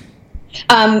show? Just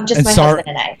And my husband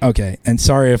and I. Okay, and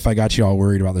sorry if I got you all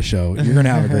worried about the show. You're gonna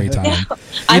have a great time.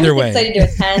 I'm Either just way, excited to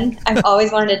attend. I've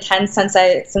always wanted to attend since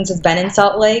it's been in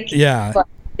Salt Lake. yeah, But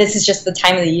this is just the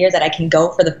time of the year that I can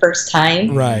go for the first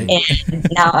time. right. And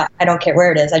now I don't care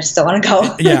where it is. I just don't want to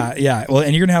go. Yeah. Well,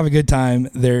 and you're gonna have a good time.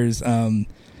 There's a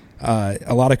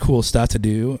lot of cool stuff to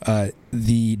do.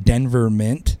 The Denver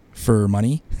Mint for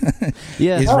money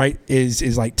Yeah.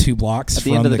 is like 2 blocks At the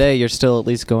from end of the day, you're still at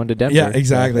least going to Denver. Yeah,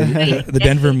 exactly. The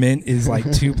Denver Mint is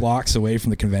like 2 blocks away from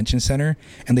the convention center,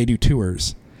 and they do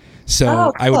tours. So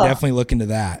Oh, I would cool. definitely look into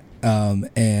that.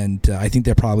 And I think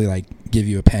they'll probably like give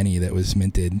you a penny that was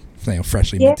minted,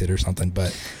 freshly minted or something.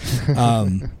 But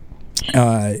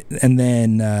and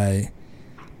then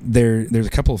there's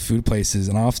a couple of food places,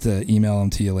 and I'll have to email them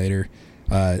to you later.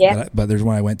 But there's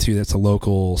one I went to that's a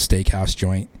local steakhouse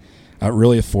joint.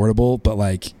 Really affordable, but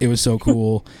like it was so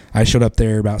cool. I showed up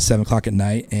there about 7:00 at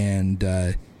night, and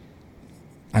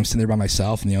I'm sitting there by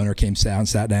myself, and the owner came down,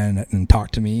 sat down, and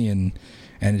talked to me, and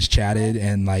just chatted,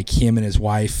 and like him and his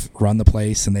wife run the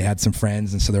place, and they had some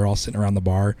friends, and so they're all sitting around the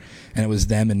bar, and it was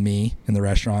them and me in the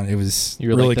restaurant. It was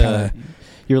really kind of.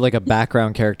 You were like a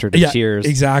background character to Cheers.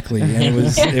 Exactly, and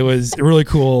it was a really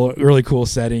cool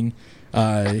setting.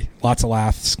 Lots of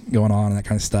laughs going on and that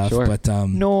kind of stuff. Sure. But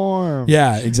Norm.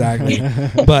 yeah, exactly.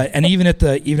 And even at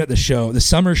the show, the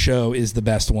summer show is the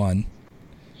best one,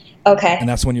 Okay. and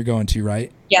that's when you're going to,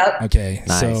 right? Yep. Okay,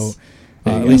 Nice. so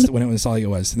at least when it was all it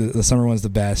was, the summer one's the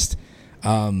best.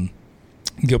 You're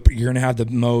gonna have the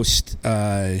most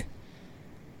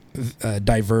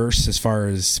diverse as far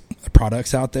as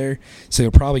products out there, so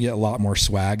you'll probably get a lot more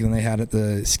swag than they had at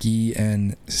the ski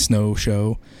and snow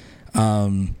show.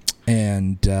 And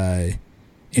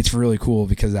it's really cool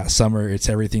because that summer it's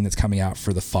everything that's coming out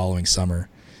for the following summer.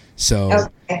 So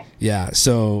Okay. yeah,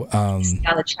 so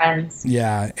Now the trends.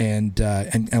 yeah, and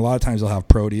a lot of times they'll have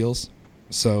pro deals.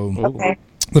 So Okay.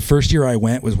 the first year I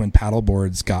went was when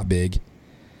paddleboards got big.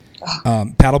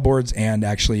 Paddleboards and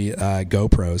actually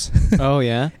GoPros. Oh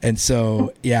yeah. And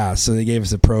so so they gave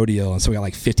us a pro deal, and so we got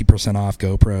like 50% off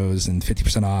GoPros and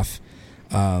 50% off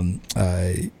what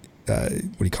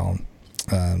do you call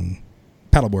them?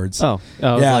 Paddleboards. Oh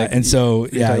yeah, like, and so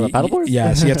talking about paddleboards?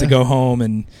 yeah, so you have to go home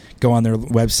and go on their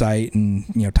website and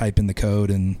type in the code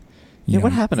and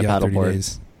what happened to you have 30 paddleboards?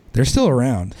 days. They're still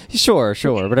around. Sure,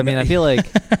 but I mean, I feel like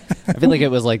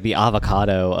it was like the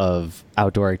avocado of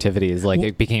outdoor activities. Like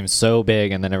it became so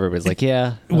big, and then everybody's like,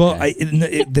 "Yeah." Okay. Well,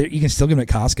 you can still get them at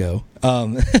Costco.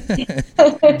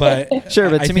 But Sure,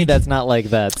 but I to me, think- that's not like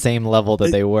that same level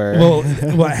that they were. Well,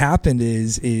 what happened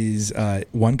is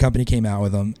one company came out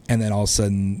with them, and then all of a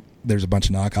sudden there's a bunch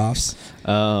of knockoffs,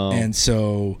 and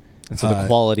so. And so the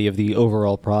quality of the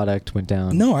overall product went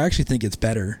down. No, I actually think it's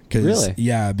better. Really?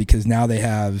 Yeah, because now they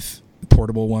have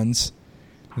portable ones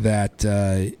that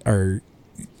are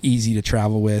easy to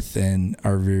travel with and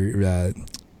are very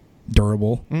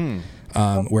durable.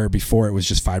 Where before it was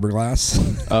just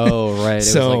fiberglass. Oh, right. It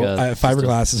So was like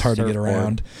fiberglass is hard to get surfboard.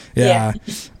 around. Yeah.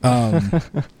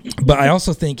 But I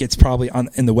also think it's probably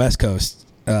in the West Coast,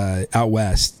 out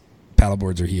west,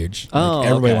 paddleboards are huge. Oh,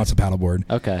 everybody okay. wants a paddleboard.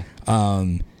 Okay.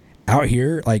 Out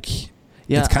here, like,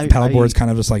 Yeah, paddleboard's kind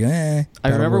of just like, I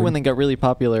remember paddleboard. when they got really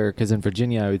popular because in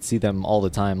Virginia I would see them all the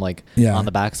time, like Yeah. on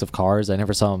the backs of cars. I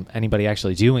never saw anybody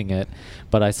actually doing it,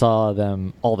 but I saw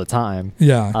them all the time.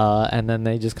 Yeah. And then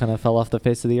they just kind of fell off the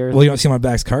face of the earth. Well, you don't see them on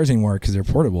back's cars anymore because they're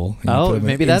portable. You Oh, put them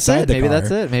maybe that's inside it. the Maybe car.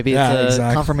 that's it. Maybe Yeah, it's a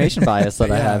exactly. confirmation bias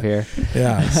that I Yeah. have here.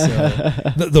 Yeah.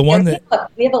 So the one that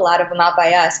We have a lot of them out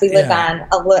by us. We live Yeah.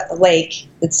 on a lake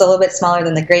that's a little bit smaller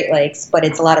than the Great Lakes, but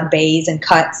it's a lot of bays and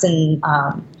cuts and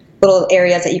little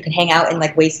areas that you can hang out in,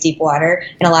 like waist deep water.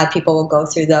 And a lot of people will go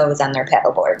through those on their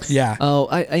paddleboards. yeah. Oh,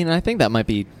 I think that might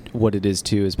be what it is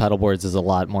too. Is paddleboards is a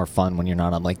lot more fun when you're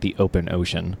not on like the open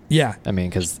ocean. Yeah. I mean,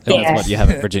 because Yeah. that's what you have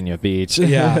at Virginia Beach.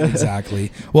 Yeah,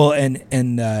 exactly. Well, and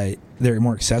they're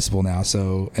more accessible now.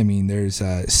 So I mean, there's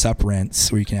sup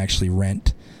rents where you can actually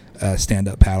rent a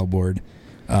stand-up paddleboard.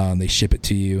 They ship it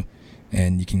to you,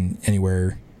 and you can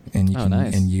anywhere, and you can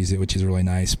nice. and use it, which is really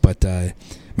nice. But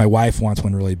my wife wants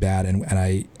one really bad, and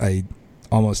I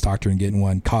almost talked her into getting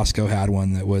one. Costco had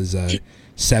one that was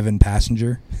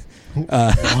 7-passenger.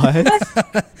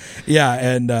 What? Yeah,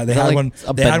 and they had like one.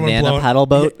 a They had one banana blown, paddle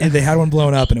boat? and they had one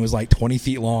blown up, and it was like 20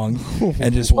 feet long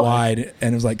and just wide,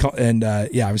 and it was like, and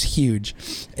it was huge,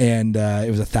 and it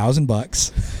was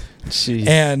 $1,000. Jeez.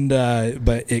 And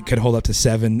but it could hold up to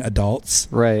 7 adults.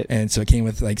 Right. And so it came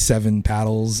with like 7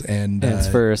 paddles, and it's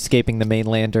for escaping the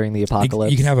mainland during the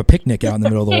apocalypse. you can have a picnic out in the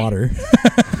middle of the water.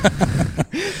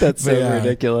 That's so Yeah.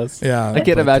 ridiculous. Yeah, I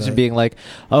can't but, imagine being like,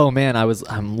 oh man, I'm in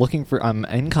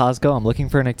Costco. I'm looking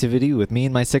for an activity with me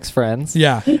and my 6 friends.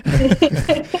 Yeah.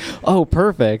 Oh,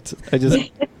 perfect. I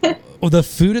just Well, the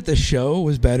food at the show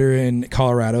was better in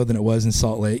Colorado than it was in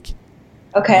Salt Lake.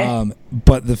 Okay.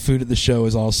 But the food at the show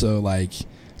is also like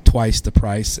twice the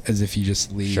price as if you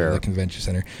just leave Sure. the convention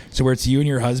center. So where it's you and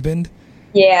your husband,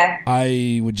 Yeah.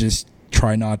 I would just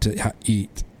try not to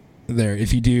eat there.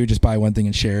 If you do, just buy one thing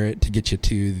and share it to get you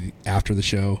to after the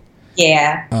show.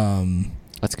 Yeah.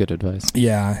 that's good advice.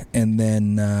 Yeah, and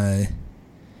then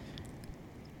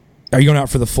are you going out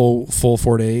for the full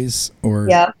 4 days? Or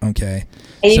Yep. Okay.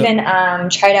 I even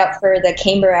tried out for the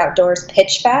Camber Outdoors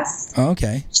Pitch Fest. Oh,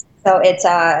 okay. So it's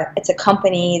a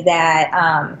company that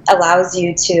allows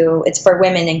you to. It's for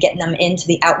women and getting them into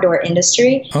the outdoor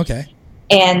industry. Okay.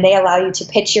 And they allow you to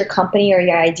pitch your company or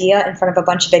your idea in front of a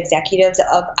bunch of executives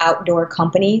of outdoor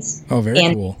companies. Oh, very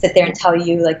and cool. sit there and tell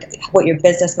you like what your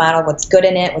business model, what's good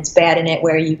in it, what's bad in it,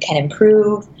 where you can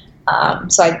improve.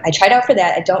 So I tried out for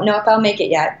that. I don't know if I'll make it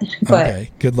yet, but Okay.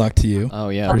 Good luck to you. Oh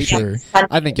yeah, For we- sure.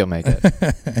 I think you'll make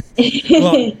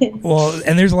it. Well,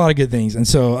 and there's a lot of good things. And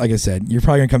so, like I said, you're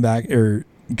probably going to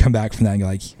come back from that and go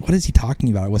like, what is he talking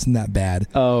about? It wasn't that bad.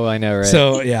 Oh, I know, right?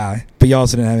 So, yeah. But you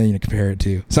also didn't have anything to compare it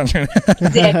to. So I'm trying to...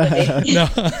 Exactly. No.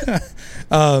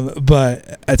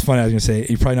 But it's funny. I was going to say,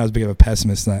 you're probably not as big of a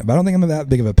pessimist than that. But I don't think I'm that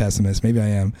big of a pessimist. Maybe I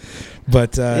am.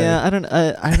 But... yeah, I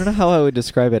don't know how I would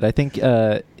describe it. I think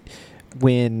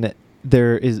when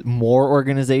there is more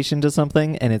organization to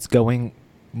something and it's going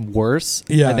worse,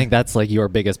 Yeah. I think that's like your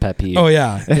biggest pet peeve. Oh,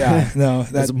 yeah. Yeah. No.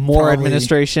 There's That's more probably-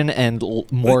 administration and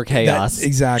more chaos.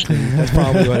 Exactly. That's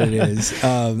probably what it is.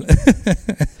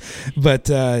 But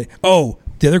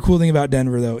the other cool thing about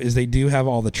Denver, though, is they do have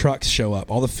all the trucks show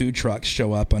up. All the food trucks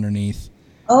show up underneath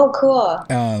Oh, cool.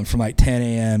 from like 10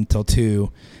 a.m. till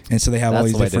 2. And so they have all That's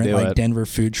these the way to different do like it. Denver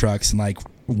food trucks and like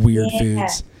weird Yeah.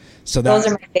 foods. So Those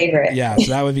are my favorite. yeah,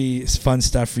 so that would be fun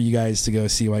stuff for you guys to go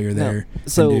see while you're there. No.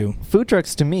 So and do. food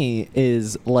trucks to me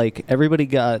is like everybody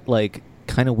got like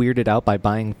kind of weirded out by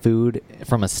buying food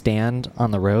from a stand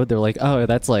on the road. They're like, oh,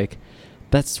 that's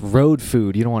road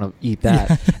food. You don't want to eat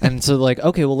that. And so like,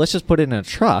 okay, well, let's just put it in a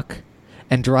truck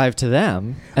and drive to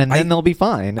them, and then they'll be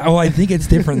fine. Oh, I think it's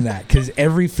different than that because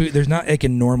every food, there's not like a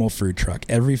normal food truck.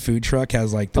 Every food truck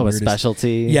has like the a weirdest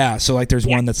specialty. Yeah, so like there's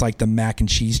one that's like the mac and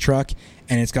cheese truck,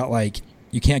 and it's got like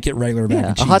you can't get regular mac Yeah,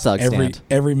 and a cheese. hot dog every stand.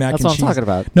 every mac That's and what I'm cheese. talking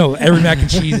about. No, every mac and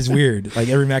cheese is weird. Like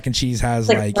every mac and cheese has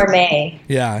It's like gourmet.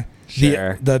 yeah,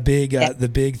 Sure. the big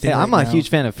thing. Yeah, I'm right a now- huge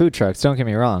fan of food trucks. Don't get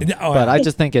me wrong, Oh, but yeah. I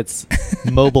just think it's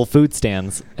mobile food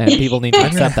stands, and people need to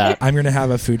accept that. I'm gonna have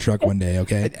a food truck one day.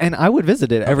 Okay. And I would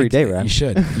visit it every day, Ren. You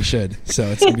should. So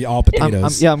it's gonna be all I'm-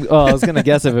 potatoes. I was gonna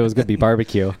guess if it was gonna be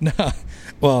barbecue. No,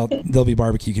 well, there'll be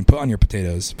barbecue you can put on your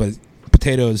potatoes, but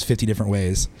potatoes 50 different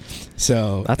ways.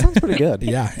 So That sounds pretty good.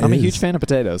 Yeah, I'm a it huge is. fan of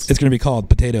potatoes. It's going to be called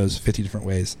potatoes 50 different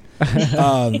ways.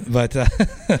 But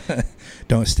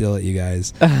don't steal it, you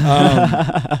guys.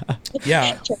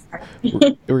 Yeah,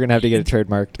 We're gonna have to get it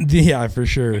trademarked. yeah, for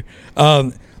sure.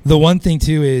 The one thing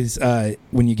too is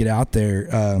when you get out there,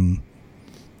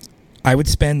 I would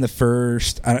spend the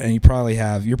first, and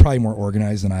you're probably more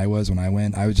organized than I was when I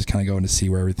went. I was just kind of going to see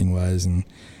where everything was and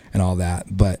all that.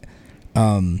 But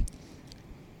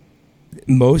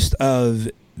most of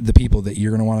the people that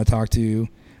you're going to want to talk to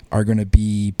are going to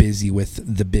be busy with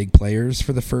the big players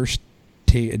for the first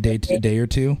day or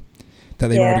two that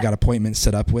they've already got appointments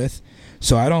set up with.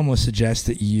 So I'd almost suggest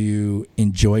that you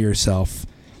enjoy yourself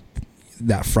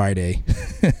that Friday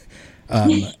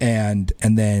and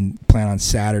then plan on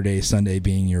Saturday, Sunday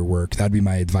being your work. That'd be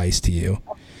my advice to you.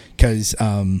 Because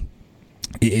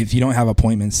if you don't have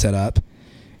appointments set up,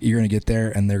 you're going to get there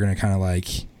and they're going to kind of like,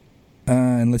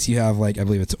 unless you have like, I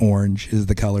believe it's orange is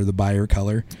the color, the buyer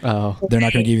color. Oh, They're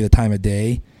not going to give you the time of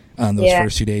day on those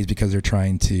first 2 days because they're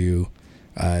trying to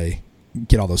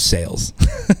get all those sales.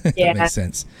 If that makes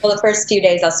sense. Well, the first few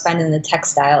days I'll spend in the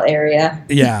textile area.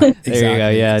 Yeah, exactly. There you go.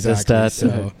 Yeah, exactly. just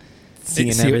so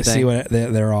seeing see everything. what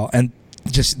they're all, and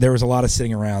just there was a lot of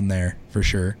sitting around there for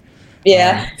sure.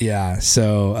 Yeah. Yeah.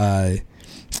 So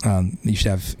you should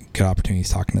have good opportunities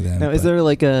talking to them. Now, is but- there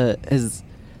like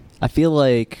I feel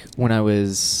like when I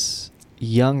was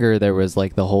younger, there was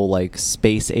like the whole like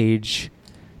space age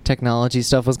technology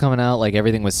stuff was coming out. Like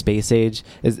everything was space age.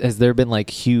 Has there been like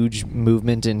huge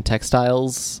movement in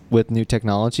textiles with new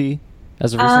technology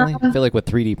as of recently? I feel like with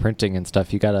 3D printing and stuff,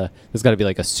 there's gotta be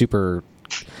like a super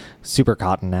super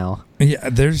cotton now. Yeah,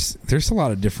 there's a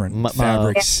lot of different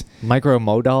fabrics.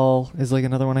 Micromodal is like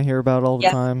another one I hear about all the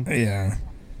time. Yeah.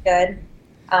 Good.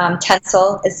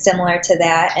 Tencel is similar to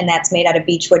that, and that's made out of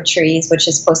beechwood trees, which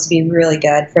is supposed to be really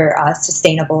good for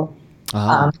sustainable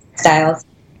styles.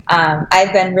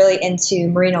 I've been really into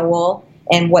merino wool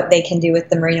and what they can do with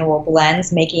the merino wool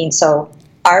blends, so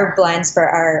our blends for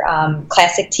our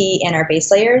classic tee and our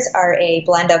base layers are a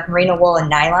blend of merino wool and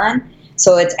nylon.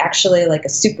 So it's actually like a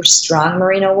super strong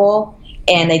merino wool,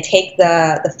 and they take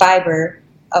the fiber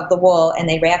of the wool and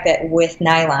they wrap it with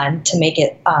nylon to make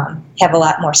it have a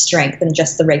lot more strength than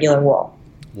just the regular wool.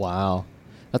 Wow,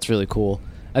 that's really cool.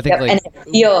 I think, and it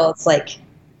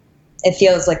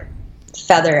feels like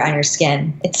feather on your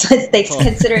skin. They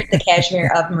consider it the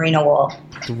cashmere of merino wool.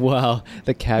 Wow,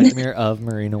 the cashmere of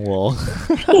merino wool.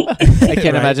 I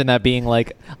can't imagine that being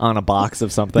like on a box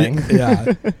of something.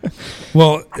 Yeah.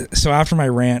 Well, so after my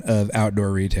rant of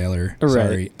outdoor retailer,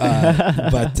 sorry,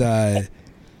 but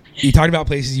you talked about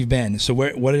places you've been. So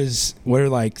what are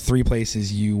like 3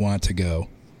 places you want to go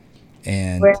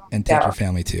and take your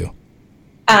family to?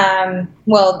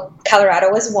 Well, Colorado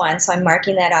was one, so I'm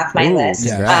marking that off my list.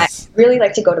 Yes. I really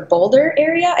like to go to Boulder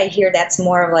area. I hear that's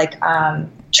more of like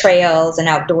trails and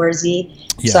outdoorsy.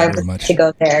 Yeah, so I would like to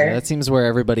go there. Yeah, that seems where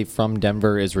everybody from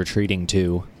Denver is retreating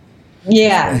to.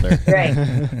 Yeah,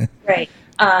 right.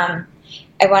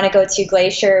 I want to go to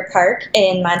Glacier Park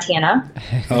in Montana.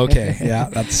 Okay, yeah,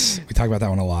 we talk about that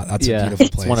one a lot. That's a beautiful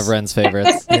place. It's one of Ren's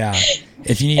favorites. Yeah.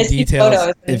 If you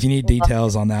need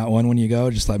details on that one when you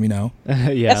go, just let me know.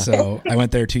 Yeah. So I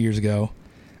went there 2 years ago,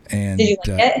 and did you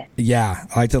like it? Yeah,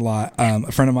 I liked it a lot.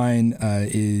 A friend of mine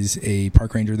is a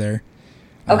park ranger there.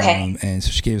 Okay. And so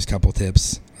she gave us a couple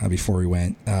tips before we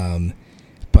went.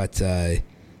 But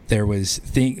there was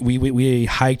we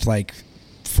hiked like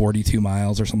 42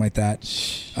 miles or something like that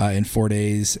in 4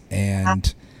 days,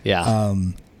 and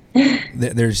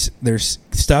there's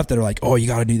stuff that are like, oh, you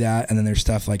got to do that, and then there's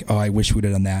stuff like, oh, I wish we'd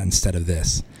have done that instead of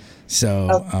this.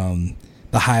 So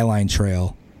the Highline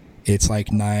Trail, it's like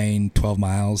 9-12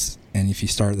 miles, and if you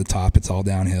start at the top, it's all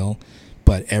downhill.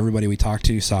 But everybody we talked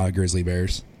to saw grizzly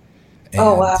bears. And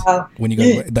wow! When you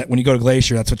go to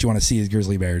Glacier, that's what you want to see is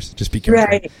grizzly bears. Just be careful.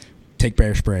 Right. Take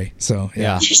bear spray. So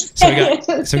yeah. So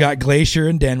we got Glacier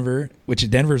in Denver, which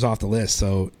Denver's off the list.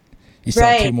 So you still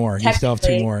have 2 more. You still have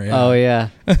 2 more. Yeah. Oh yeah.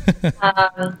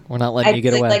 We're not letting you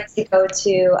get away. I'd like to go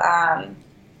to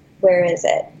where is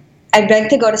it? I'd like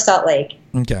to go to Salt Lake.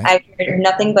 Okay. I've heard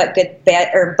nothing but good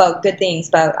things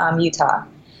about Utah.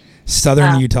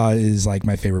 Southern Utah is like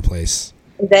my favorite place.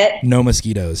 Is it? No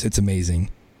mosquitoes. It's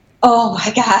amazing. Oh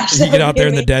my gosh! You get out there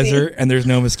in the desert and there's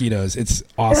no mosquitoes. It's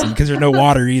awesome because there's no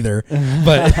water either.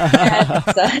 But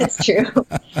that's true.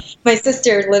 My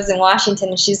sister lives in Washington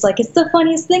and she's like, "It's the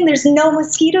funniest thing. There's no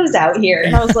mosquitoes out here."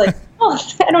 And I was like, "Oh,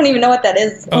 I don't even know what that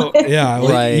is." Oh yeah,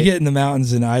 well, you get in the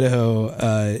mountains in Idaho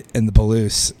and the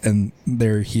Palouse, and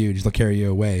they're huge. They'll carry you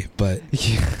away. But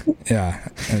yeah,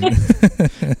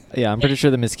 yeah, I'm pretty sure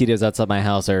the mosquitoes outside my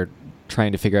house are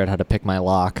trying to figure out how to pick my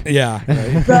lock. Yeah.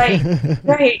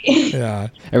 Right. Yeah.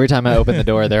 Every time I open the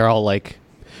door, they're all like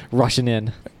rushing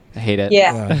in. I hate it.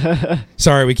 Yeah.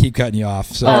 Sorry, we keep cutting you off.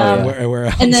 So where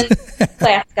else? And then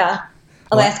Alaska.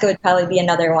 Alaska would probably be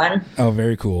another one. Oh,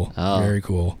 very cool. Very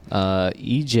cool.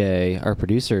 EJ, our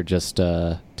producer, just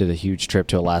did a huge trip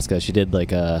to Alaska. She did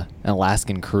like an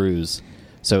Alaskan cruise.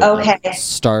 So it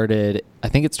started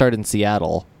in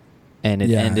Seattle. And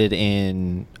it ended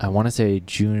in, I want to say,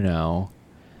 Juneau.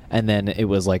 And then it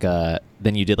was like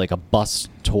then you did like a bus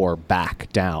tour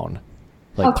back down,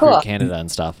 like through Canada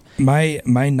and stuff. My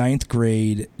 9th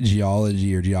grade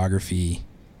geology or geography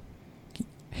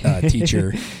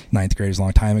teacher, 9th grade is a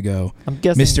long time ago. I'm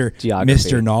guessing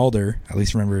Mr. Nalder, at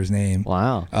least remember his name.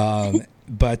 Wow.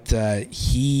 But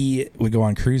he would go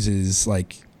on cruises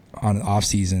like on off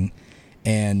season,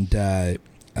 and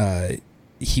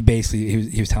he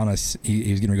was telling us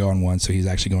he was going to go on one, so he's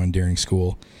actually going during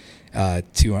school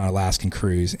to an Alaskan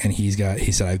cruise, and he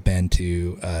said I've been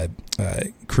to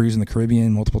cruise in the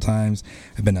Caribbean multiple times.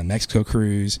 I've been on Mexico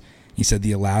cruise. He said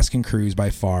the Alaskan cruise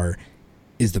by far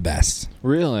is the best.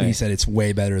 Really? And he said it's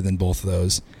way better than both of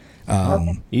those.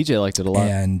 EJ liked it a lot,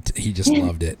 and he just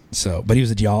loved it. So, but he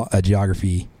was a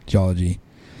geology.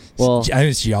 Well, I think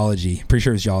it's geology. Pretty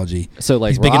sure it's geology. So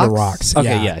like he's big into rocks.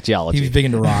 Okay, yeah, geology. He was big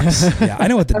into rocks. Yeah, I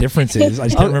know what the difference is. I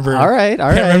just can't remember. All right.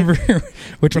 I can't remember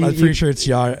which one. I'm pretty sure it's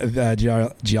geology.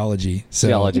 So,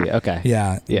 geology. Okay.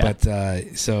 Yeah. But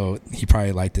so he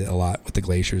probably liked it a lot with the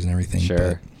glaciers and everything.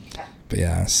 Sure. But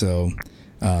yeah, so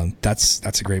that's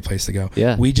a great place to go.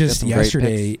 Yeah. We just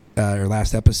yesterday or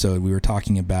last episode we were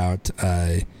talking about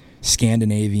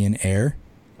Scandinavian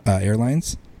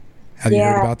Airlines. Have you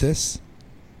heard about this?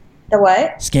 The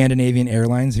what? Scandinavian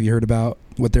Airlines. Have you heard about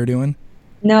what they're doing?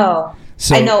 No.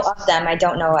 So, I know of them. I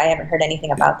don't know. I haven't heard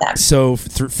anything about them. So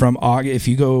from August,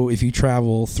 if you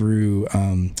travel through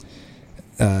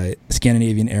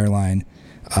Scandinavian Airline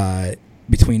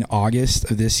between August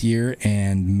of this year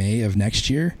and May of next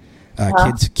year,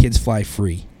 kids fly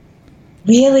free.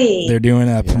 Really? They're doing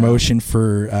a promotion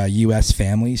for U.S.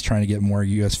 families, trying to get more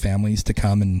U.S. families to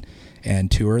come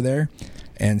and tour there.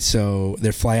 And so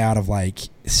they fly out of like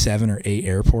 7 or 8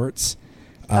 airports.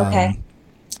 Okay.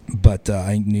 But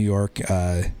I think New York,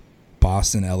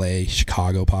 Boston, L.A.,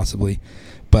 Chicago possibly.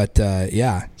 But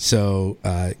so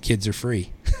kids are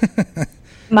free.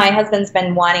 My husband's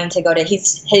been wanting to go to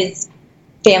his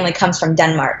family comes from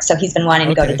Denmark, so he's been wanting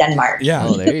to go to Denmark. Yeah.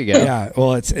 Oh, there you go. Yeah.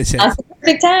 Well, it's that's the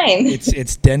perfect time.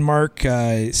 It's Denmark,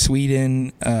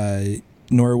 Sweden,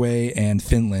 Norway, and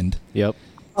Finland. Yep.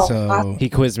 So he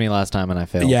quizzed me last time and I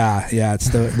failed. Yeah. It's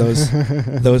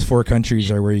those 4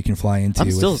 countries are where you can fly into. I'm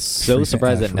still so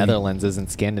surprised that Netherlands isn't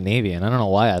Scandinavian. I don't know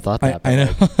why I thought that. I know.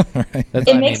 Right.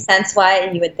 It makes sense why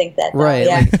you would think that. Though. Right.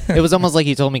 Yeah. Like, it was almost like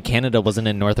he told me Canada wasn't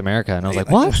in North America, and I was like,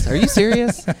 "What? Are you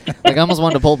serious?" Like I almost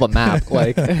wanted to pull up a map.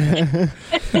 Like,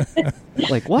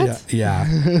 like what? Yeah.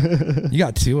 You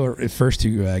got 2. First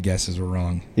 2 guesses were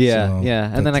wrong. Yeah. So,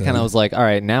 And then I kind of was like, "All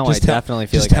right, now I definitely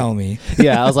feel like." Just tell me.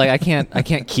 Yeah, I was like, I can't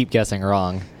keep guessing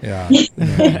wrong. Yeah.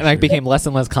 And I became less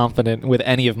and less confident with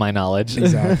any of my knowledge.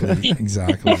 Exactly.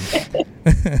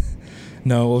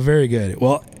 No, well, very good.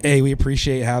 Well, hey, we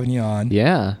appreciate having you on.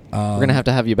 Yeah, we're gonna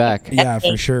have you back. Yeah,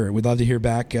 for sure. We'd love to hear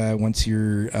back once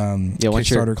your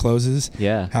Kickstarter closes.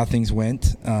 Yeah, how things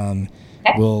went.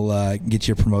 We'll get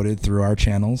you promoted through our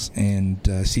channels and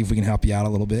see if we can help you out a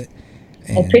little bit.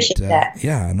 And, I appreciate that.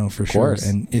 Yeah, no, for sure.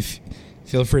 And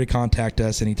feel free to contact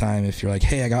us anytime if you're like,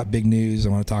 hey, I got big news, I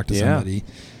want to talk to somebody.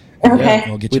 Okay.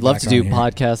 We'll get you We'd love back to do on here.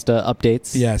 podcast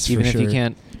updates. Yes, even for if sure. you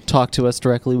can't talk to us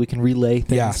directly, we can relay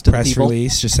things to press the people.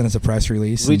 release. Just send us a press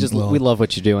release. We love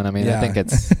what you're doing. I mean, Yeah. I think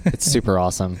it's super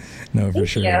awesome. No, for Thank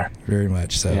sure. you. Very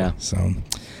much so. Yeah. So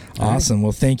awesome.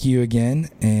 Well, thank you again.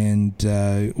 And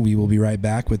we will be right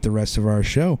back with the rest of our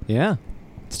show. Yeah.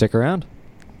 Stick around.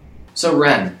 So,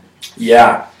 Ren,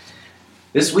 Yeah.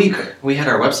 this week we had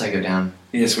our website go down.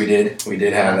 Yes, we did. We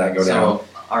did have that go down. So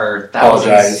our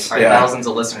Apologize. thousands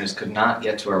of listeners could not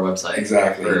get to our website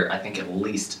Exactly. for, I think, at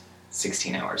least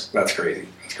 16 hours. That's crazy.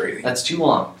 That's too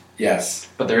long. Yes.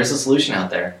 But there is a solution out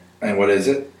there. And what is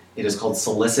it? It is called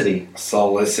Solicity.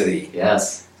 Solicity.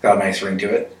 Yes. It's got a nice ring to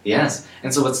it. Yes.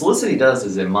 And so what Solicity does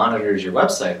is it monitors your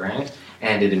website, right?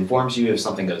 And it informs you if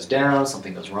something goes down,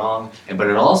 something goes wrong. But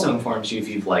it also informs you if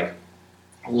you've,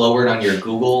 lowered on your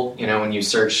Google, when you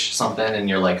search something and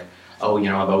you're like, oh,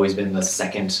 I've always been the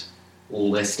second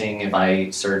listing if I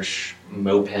search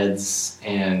mopeds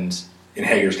and... In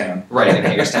Hagerstown. Right, in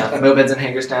Hagerstown. Mopeds in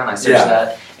Hagerstown, I searched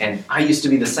that. And I used to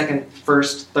be the second,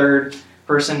 first, third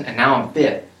person, and now I'm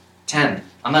 5th, 10th.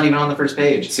 I'm not even on the first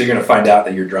page. So you're going to find out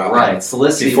that you're dropping. Right,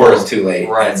 Solicity before it's too late.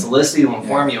 Right, Solicity will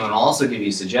inform you and also give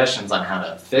you suggestions on how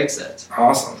to fix it.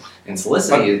 Awesome. And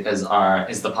Solicity is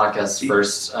the podcast's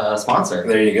first sponsor.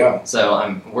 There you go.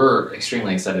 So we're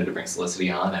extremely excited to bring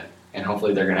Solicity on, and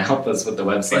hopefully they're going to help us with the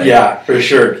website. Yeah, for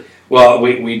sure. Well,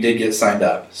 we did get signed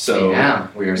up, so yeah,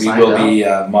 we will be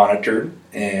monitored,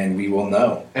 and we will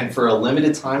know. And for a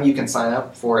limited time, you can sign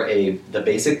up for the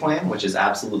basic plan, which is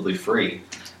absolutely free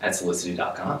at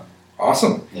Solicity.com.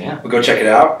 Awesome. Yeah. Well, go check it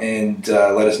out and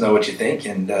let us know what you think,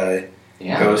 and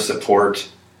go support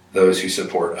those who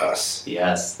support us.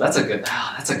 Yes, that's a good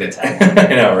tag.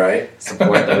 I know, right?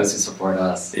 Support those who support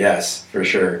us. Yes, for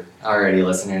sure. Alrighty,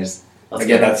 listeners.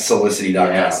 Again, that's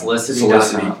Solicity.com. Yeah,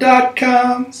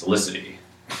 Solicity.com. Solicity.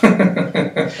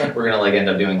 We're gonna end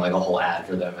up doing a whole ad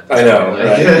for them. At this I know, point.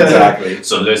 right? Exactly.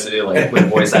 Solicity, with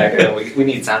voice acting. We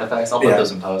need sound effects. I'll put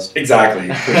those in post.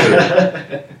 Exactly, for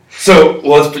sure. So,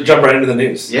 let's jump right into the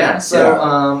news. Yeah.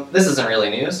 So, this isn't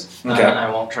really news. Okay.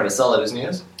 I won't try to sell it as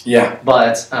news. Yeah.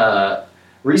 But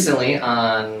recently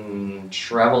on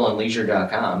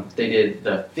TravelandLeisure.com, they did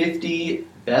the 50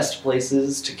 best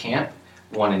places to camp.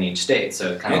 One in each state,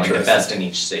 so kind of like the best in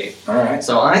each state. All right.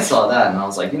 So I saw that and I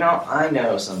was like, I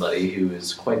know somebody who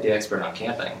is quite the expert on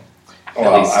camping.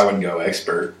 Well, I wouldn't go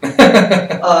expert.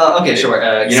 Okay, sure.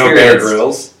 Bear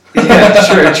Grylls?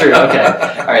 Yeah, true. Okay.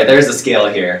 All right, there's a scale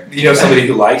here. You know somebody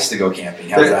who likes to go camping.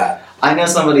 How's that? I know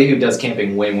somebody who does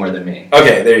camping way more than me.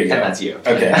 Okay, there you go. And that's you.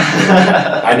 Okay.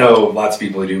 I know lots of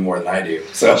people who do more than I do.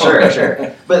 So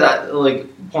Sure. But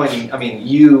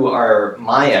you are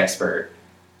my expert.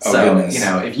 So,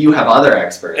 if you have other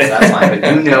experts, that's fine.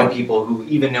 But you know people who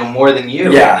even know more than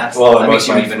you. Yeah, that makes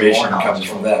you even information more comes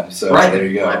from them. So right, there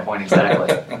you go. My point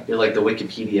exactly. You're like the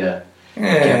Wikipedia. I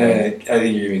think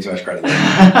you're giving too much credit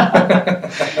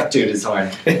there. Dude, it's hard.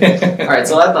 All right,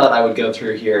 so I thought I would go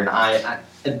through here,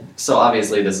 and so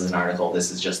obviously this is an article. This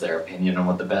is just their opinion on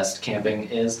what the best camping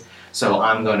is. So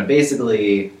I'm going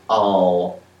to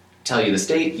I'll tell you the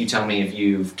state. You tell me if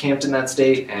you've camped in that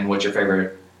state and what your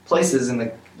favorite place is in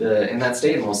that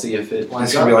state, and we'll see if it lines up.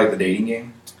 This could be like the dating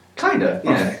game? Kind of,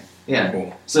 yeah. Okay. Yeah.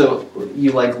 Cool. So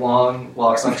you like long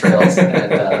walks on trails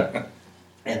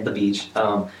and the beach.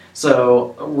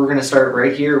 So we're going to start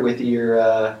right here with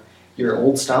your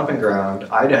old stomping ground,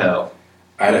 Idaho.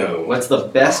 Idaho. What's the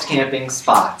best camping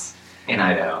spots in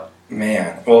Idaho?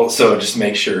 Man, well, so just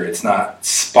make sure it's not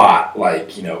spot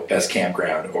like, best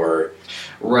campground or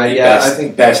right. Yeah, I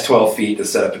think best 12 feet to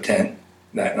set up a tent.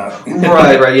 Not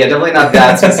right. Yeah, definitely not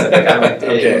that specific.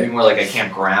 It would be more like a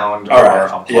campground or a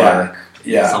park,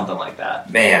 something like that.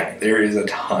 Man, there is a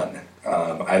ton.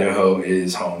 Idaho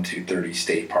is home to 30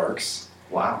 state parks.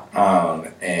 Wow.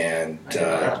 And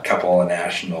a couple of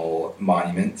national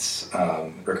monuments,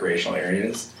 recreational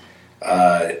areas.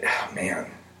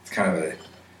 Man, it's kind of a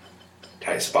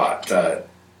tight spot.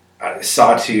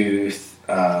 Sawtooth,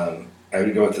 I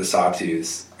would go with the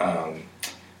Sawtooths.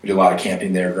 We did a lot of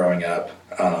camping there growing up.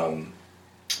 A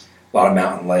lot of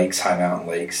high mountain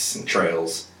lakes and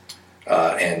trails.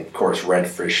 And of course,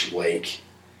 Redfish Lake,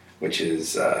 which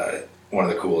is one of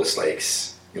the coolest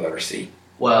lakes you'll ever see.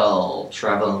 Well,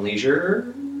 Travel and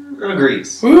Leisure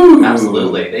agrees. Ooh.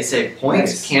 Absolutely. They say Point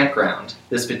Nice. Campground.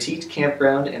 This petite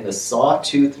campground in the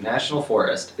Sawtooth National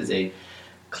Forest is a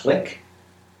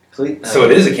So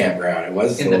it is a campground. It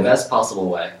was in the best possible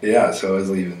way. Yeah, so it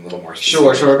was even a little more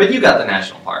specific. Sure, but you got the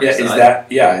national park. Yeah, so I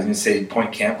was going to say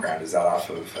Point Campground. Is that off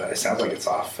of, it sounds like it's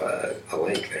off a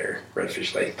lake there,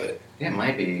 Redfish Lake, but... Yeah, it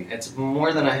might be. It's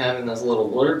more than I have in this little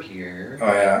blurb here.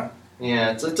 Oh, yeah?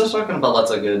 Yeah, it's just talking about lots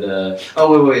of good... a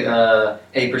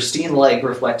pristine lake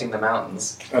reflecting the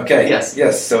mountains. Okay.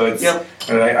 Yes. So it's... Yep.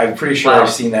 I'm pretty sure I've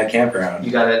seen that campground.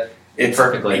 You got it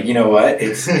perfectly. You know what?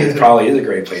 It probably is a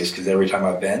great place because every time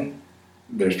I've been,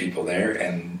 there's people there,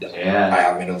 and I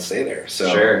haven't been able to stay there. So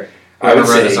sure. I would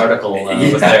say this article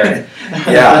was there.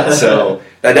 Yeah, so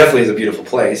that definitely is a beautiful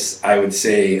place. I would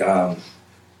say that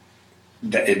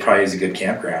it probably is a good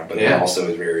campground, but it also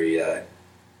is very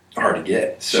hard to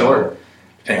get. So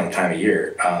depending on the time of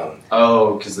year.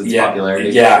 Because it's popularity.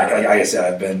 Yeah, like I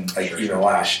said, I've been even the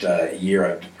last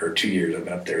year or 2 years, I've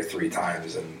been up there 3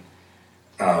 times, and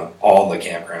all the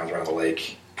campgrounds around the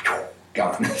lake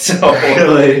gone. So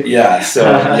really,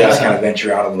 so you just kind of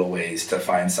venture out a little ways to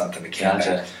find something to camp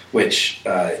at, which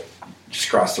just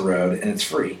cross the road and it's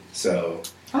free. So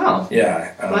well,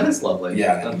 that is lovely.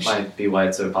 Yeah, that might be why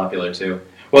it's so popular too.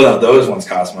 Well, no, those ones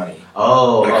cost money.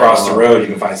 Oh, but across the road you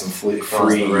can find some free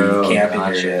camping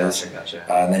areas. Gotcha.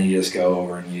 And then you just go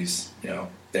over and use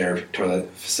their toilet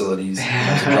facilities. You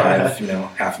have to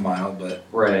drive half a mile, but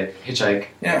hitchhike.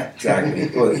 Yeah, exactly.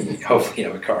 Well, hopefully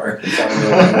you have a car,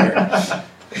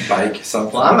 bike,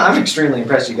 something. Well, I'm extremely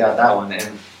impressed you got that one,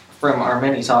 and from our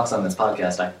many talks on this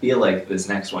podcast, I feel like this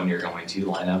next one you're going to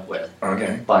line up with.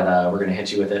 Okay. But we're going to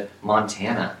hit you with it.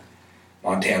 Montana.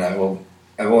 Well,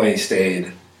 I've only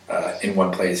stayed in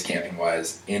one place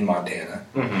camping-wise in Montana,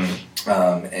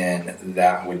 and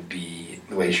that would be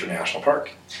Glacier National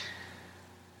Park.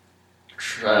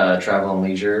 Travel and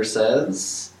Leisure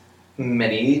says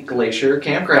Mini Glacier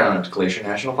Campground, Glacier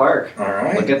National Park. All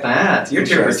right. Look at that. You're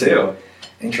 2 for 2.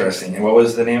 Interesting. And what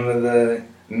was the name of the...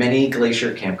 Mini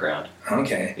Glacier Campground.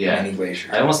 Okay. Yeah. Mini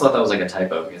Glacier. I almost thought that was like a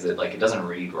typo because it doesn't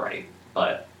read right,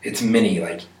 but... It's mini,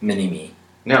 like mini-me.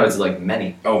 No, it's like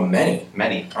many. Oh, many.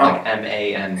 Many. Oh. Like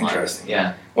M-A-N. Interesting.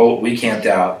 Yeah. Well, we camped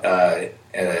out at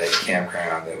a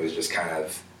campground that was just kind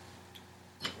of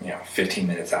 15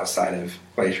 minutes outside of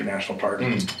Glacier National Park.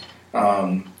 And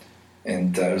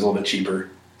it was a little bit cheaper.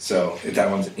 So if that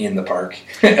one's in the park,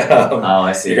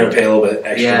 I see. You're going to pay a little bit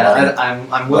extra. Yeah,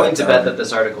 I'm willing to bet that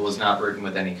this article was not written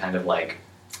with any kind of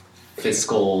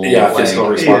fiscal. Fiscal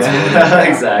responsibility. Yeah,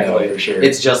 exactly. No, for sure.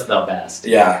 It's just the best.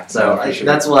 Yeah. So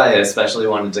that's why I especially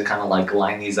wanted to kind of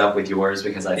line these up with yours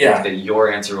because I think that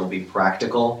your answer will be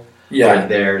practical. Yeah. Where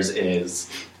theirs is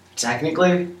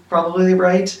technically probably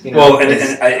right. These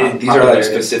are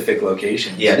specific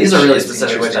locations. Yeah, these are really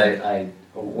specific, which I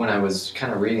when I was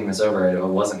kind of reading this over, it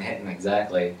wasn't hitting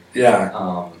exactly.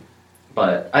 Yeah.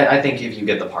 But I think if you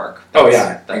get the park.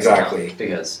 That's exactly. Enough,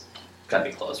 because it's got to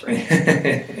be close,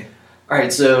 right? All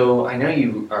right, so I know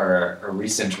you are a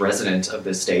recent resident of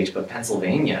this state, but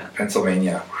Pennsylvania.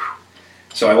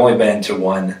 So I've only been to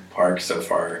one park so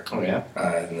far. Oh yeah.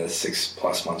 In the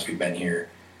 6+ months we've been here.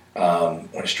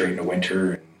 Went straight into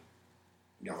winter and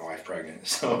got my wife pregnant.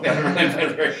 So I haven't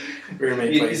really been very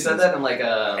many places. You said that in like an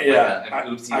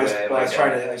oopsie way. I was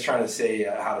trying to say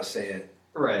how to say it.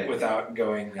 Right. Without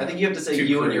going. I think you have to say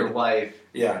you and your wife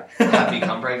have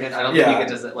become pregnant. I don't think you can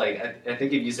just I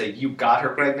think if you say you got her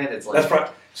pregnant, it's like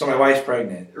so my wife's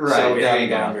pregnant. Right. So we there haven't you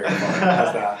go. gone very far.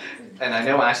 How's that? And I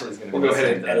know Ashley's going to We'll go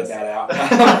ahead and edit that out.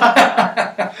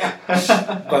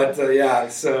 But so you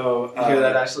hear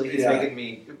that, Ashley? He's making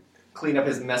me clean up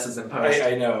his messes in post.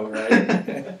 I know,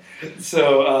 right?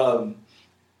 So,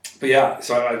 but yeah,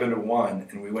 so I've been to one,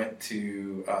 and we went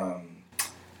to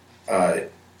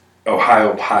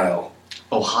Ohio Pile.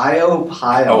 Ohio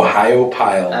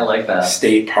Pile. I like that.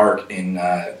 State Park in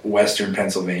western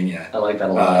Pennsylvania. I like that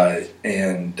a lot.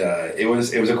 And it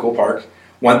was a cool park.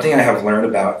 One thing I have learned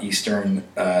about eastern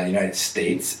United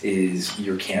States is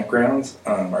your campgrounds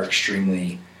are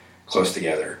extremely close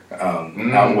together.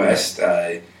 Out west,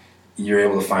 you're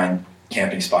able to find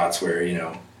camping spots where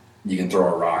you can throw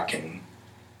a rock and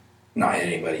not hit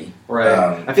anybody.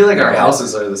 Right. I feel like our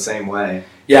houses are the same way.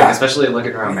 Yeah. Like, especially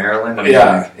looking around Maryland.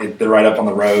 They're right up on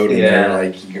the road, and they're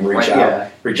like you can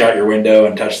reach out your window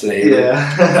and touch the neighbor.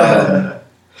 Yeah.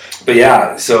 But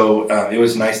yeah, so it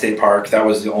was a nice state park. That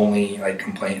was the only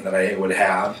complaint that I would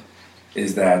have,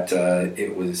 is that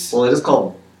it was. Well, it is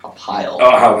called a pile.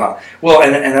 Oh, how well,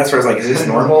 and that's where I was like, is this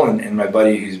normal? And my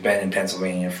buddy who's been in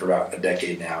Pennsylvania for about a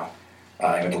decade now, he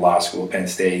went to law school at Penn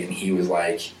State, and he was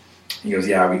like, he goes,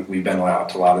 yeah, we've been out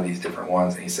to a lot of these different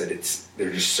ones, and he said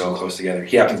they're just so close together.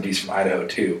 He happens to be from Idaho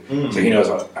too, so he knows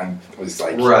what I was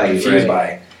confused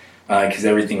by, because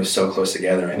everything was so close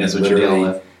together, and that's what you're dealing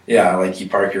with. Yeah, like you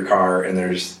park your car, and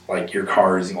there's your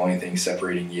car is the only thing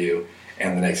separating you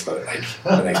and the next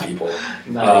people.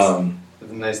 Nice.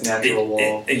 With a nice natural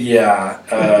wall.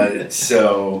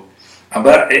 So,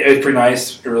 but it's pretty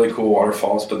nice, really cool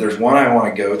waterfalls. But there's one I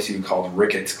want to go to called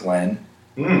Ricketts Glen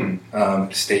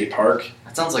State Park.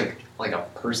 That sounds like a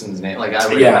person's name. Like I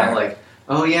would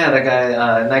oh yeah, that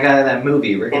guy in that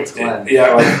movie, Ricketts Glen.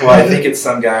 Yeah, well, I think it's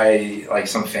some guy,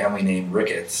 some family named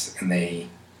Ricketts, and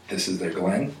this is their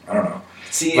Glen? I don't know.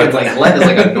 See, but Glenn is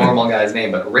like a normal guy's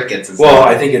name, but Ricketts is. Well,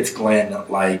 I think it's Glenn,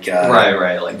 right,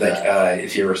 that.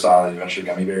 If you ever saw the Adventure of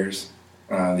Gummy Bears,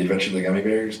 the Adventure of the Gummy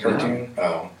Bears cartoon. No.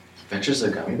 Oh, Adventures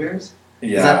of Gummy Bears.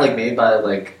 Yeah, is that made by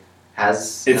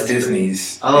It's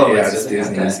Disney's. Oh, yeah, it's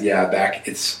Disney's. Okay. Yeah,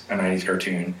 it's a '90s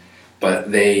cartoon, but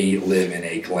they live in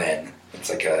a glen. It's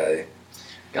like a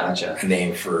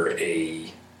name for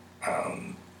a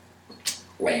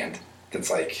land that's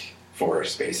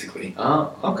forest, basically.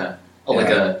 Oh, okay. Oh,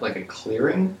 like a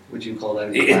clearing? Would you call that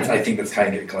a glen? I think that's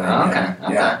kind of a glen. Oh, okay.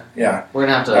 Yeah. We're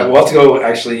gonna have to. We'll have to go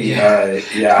actually. We're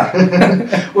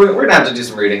gonna have to do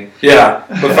some reading. Yeah,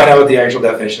 but find out what the actual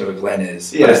definition of a glen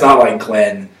is. Yeah. But it's not like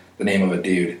Glenn, the name of a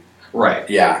dude. Right.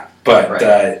 Yeah, but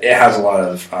it has a lot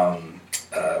of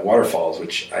waterfalls,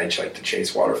 which I like to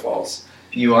chase waterfalls.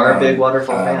 You are a big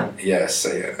waterfall fan. Yes,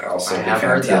 I also a big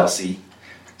fan of TLC.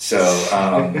 So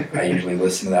I usually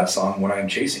listen to that song when I'm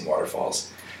chasing waterfalls.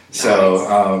 Nice. So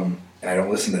and I don't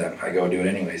listen to them. I go do it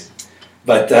anyways.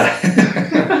 But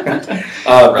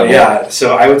but yeah,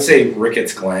 so I would say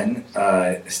Ricketts Glen,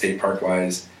 state park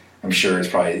wise, I'm sure is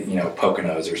probably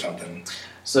Poconos or something.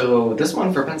 So this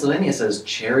one for Pennsylvania says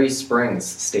Cherry Springs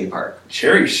State Park.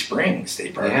 Cherry Springs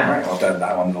State Park. Yeah, all right, I'll have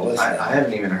that one on the list. I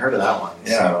haven't even heard of that one.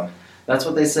 Yeah. So that's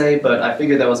what they say, but I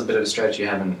figured that was a bit of a stretch. You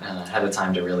haven't had a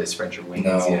time to really spread your wings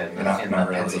yet in not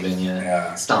really.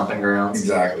 Pennsylvania stomping grounds.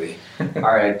 Exactly. All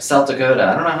right, South Dakota.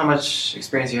 I don't know how much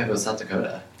experience you have with South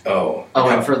Dakota. Oh,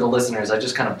 and for the listeners, I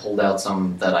just kind of pulled out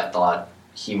some that I thought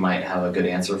he might have a good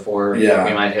answer for. Yeah.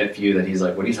 We might hit a few that he's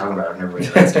like, what are you talking about? I've never been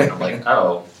to that state. I'm like,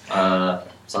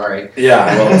 sorry.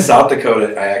 Yeah, well, South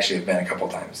Dakota, I actually have been a couple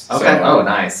times. Okay. So,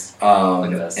 Nice.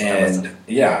 Look at this. And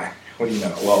yeah, what do you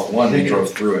know? Well, one, we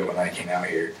drove through it when I came out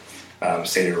here.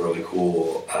 Stayed at a really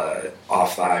cool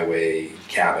off the highway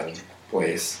cabin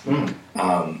place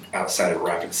outside of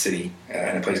Rapid City,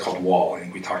 in a place called Wall. I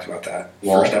think we talked about that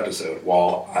first episode.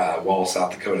 Wall,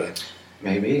 South Dakota.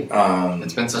 Maybe.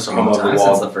 It's been such a long time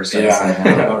since the first episode. Yeah,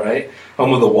 I know, right?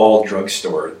 Home of the Wall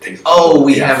drugstore.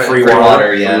 We have it. Free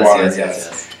water.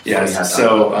 Yes.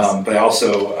 So, but I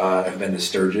also have been to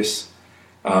Sturgis,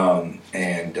 and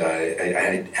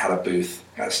I had a booth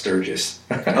at Sturgis.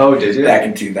 Oh, did you? Back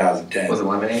in 2010. Was it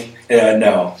lemonade?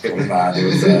 No, it was not. It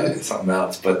was something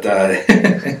else. But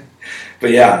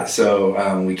but yeah,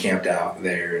 so we camped out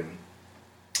there and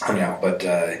hung out. But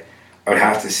I would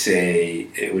have to say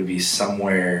it would be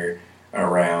somewhere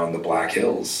around the Black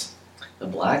Hills. The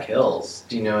Black Hills.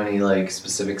 Do you know any like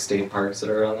specific state parks that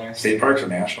are on there? State parks or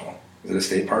national? Is it a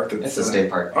state park? It's a state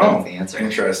park. Oh, the answer.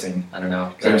 Interesting. I don't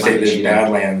know. So I'm saying there's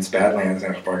Badlands. Badlands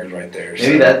National Park is right there.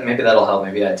 Maybe that'll help.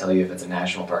 Maybe I tell you if it's a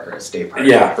national park or a state park.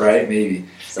 Yeah, right. Maybe.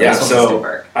 So yeah.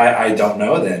 So I don't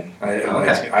know then.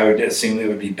 I would assume it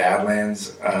would be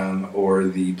Badlands, or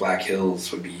the Black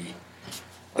Hills would be.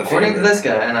 According to this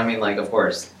guy, and I mean, like, of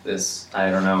course, I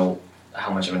don't know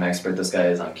how much of an expert this guy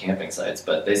is on camping sites,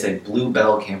 but they say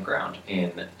Bluebell Campground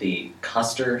in the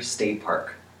Custer State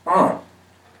Park. Oh.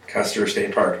 Custer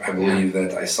State Park. I believe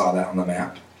that I saw that on the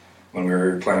map when we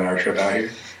were planning our trip out here.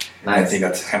 Nice. I think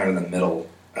that's kind of in the middle,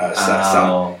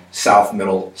 southern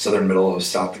middle of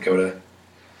South Dakota.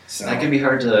 So, that can be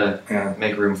hard to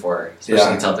make room for,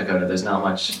 especially in South Dakota. There's not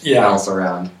much else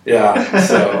around. Yeah.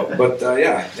 So, but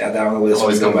that on the list.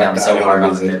 Always going down so hard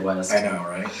on the Midwest. I know,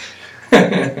 right?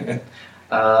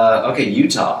 Okay,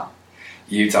 Utah.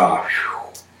 Whew.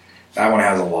 That one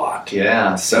has a lot.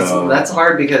 Yeah, so that's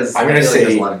hard because I'm going to say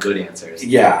there's a lot of good answers.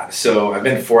 Yeah, so I've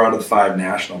been 4 out of the 5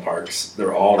 national parks.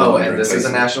 They're all. Oh, and this is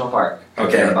a national park.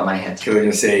 Okay, about my hint. Because I'm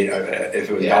going to say if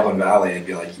it was Goblin Valley, I'd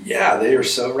be like, yeah, they are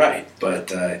so right. But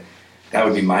that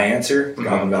would be my answer.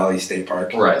 Goblin Valley State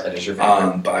Park. Right, that is your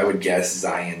favorite. But I would guess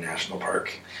Zion National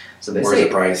Park. So they Where's say the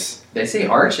price? They say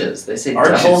Arches. They say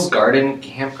Devil's Garden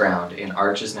Campground in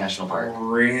Arches National Park.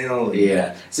 Really?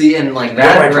 Yeah. See, and like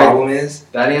that. My problem is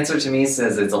that answer to me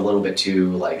says it's a little bit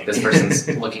too like this person's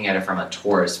looking at it from a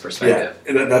tourist perspective.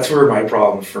 Yeah, that's where my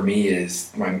problem for me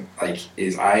is.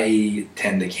 I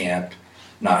tend to camp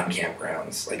not in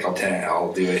campgrounds. Like I'll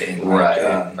do it in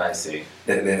I see.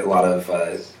 A lot of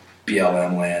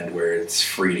BLM land where it's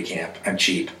free to camp. I'm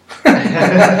cheap.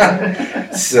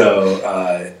 So,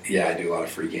 I do a lot of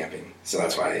free camping. So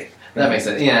that's why. That makes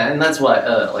sense. Yeah, and that's why,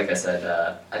 like I said,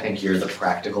 I think you're the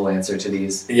practical answer to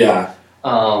these. Yeah.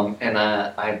 And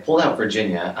I pulled out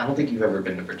Virginia. I don't think you've ever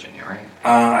been to Virginia, right?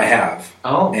 I have.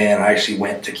 Oh. And I actually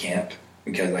went to camp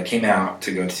because I came out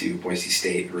to go to Boise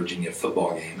State, Virginia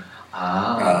football game.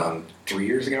 3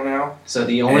 years ago now. So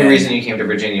the only reason you came to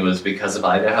Virginia was because of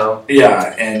Idaho?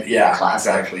 Yeah,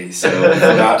 Classic. Exactly. So I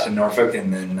flew out to Norfolk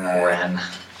and then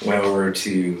went over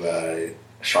to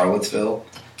Charlottesville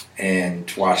and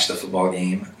watched the football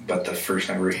game. But the first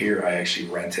night we were here, I actually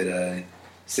rented a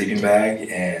sleeping bag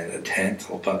and a tent,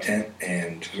 a little pup tent,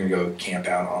 and was going to go camp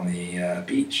out on the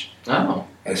beach. Oh.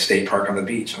 A state park on the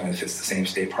beach. I mean, if it's the same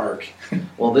state park.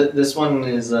 Well, this one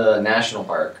is a national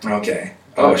park. Okay.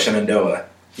 Oh, Shenandoah.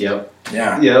 Yep.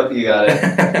 Yeah. Yep, you got it.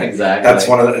 Exactly. That's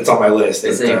it's on my list.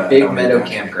 It's a Big Meadow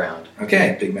Campground.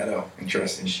 Okay, Big Meadow.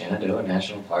 Interesting. Shenandoah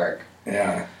National Park.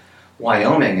 Yeah.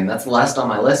 Wyoming, and that's the last on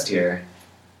my list here.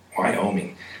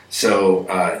 Wyoming. So,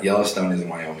 Yellowstone is in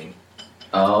Wyoming.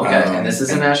 Oh, okay. And this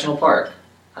is a national park.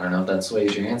 I don't know if that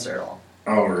sways your answer at all.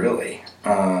 Oh, really?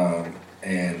 And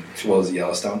as well as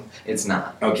Yellowstone? It's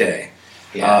not. Okay.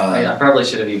 Yeah, I probably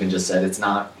should have even just said it's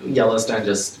not Yellowstone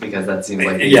just because that seems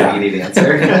like the immediate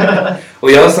answer.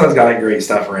 Well, Yellowstone's got great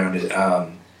stuff around it.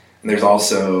 And there's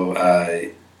also,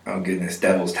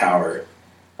 Devil's Tower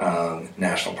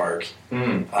National Park.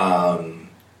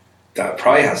 That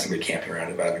probably has some good camping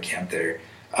around it, but I haven't camped there.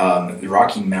 The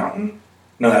Rocky Mountain?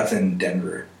 No, that's in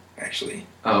Denver, actually.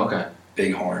 Oh, okay.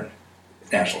 Bighorn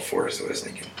National Forest, I was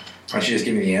thinking. Why don't you just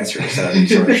give me the answer instead of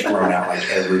sort of throwing out like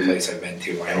every place I've been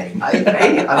to? I mean,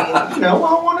 I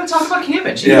want to talk about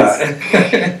camping. Jeez.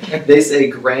 Yeah. They say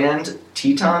Grand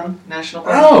Teton National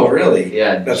Park. Oh, really?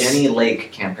 Yeah, Jenny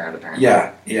Lake Campground, apparently.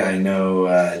 Yeah, I know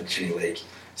Jenny Lake.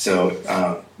 So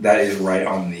that is right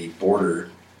on the border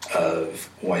of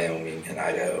Wyoming and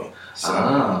Idaho.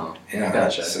 So,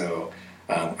 gotcha. So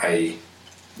I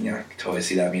totally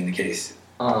see that being the case.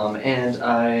 And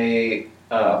I...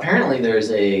 apparently there's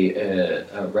a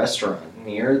restaurant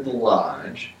near the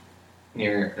lodge,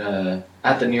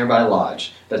 at the nearby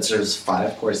lodge, that serves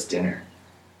 5-course dinner.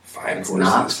 5 it's courses?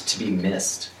 Not to be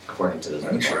missed, according to this.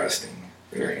 Interesting.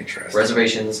 Very interesting.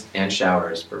 Reservations and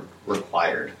showers were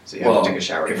required, so you have to take a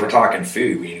shower. If we're talking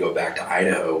food, we need to go back to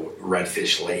Idaho,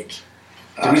 Redfish Lake.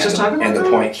 Did we just talk about that? And the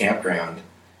Point Campground.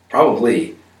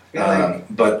 Probably.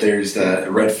 But there's the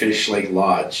Redfish Lake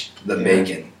Lodge, the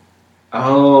bacon.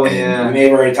 Oh, and we may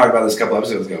have already talked about this a couple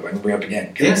episodes ago, but I'm going to bring it up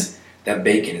again. Because that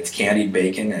bacon, it's candied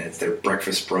bacon, and it's their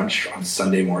breakfast brunch on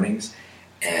Sunday mornings.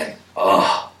 And,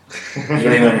 you don't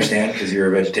even understand because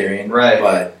you're a vegetarian. Right.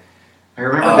 But I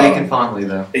remember bacon fondly,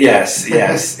 though. Yes.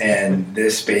 And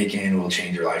this bacon will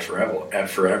change your life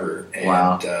forever. And,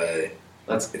 wow.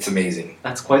 It's amazing.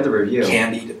 That's quite the review.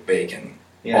 Candied bacon.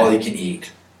 Yeah. All you can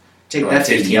eat. Take that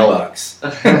to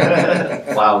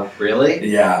 $15. Wow, really?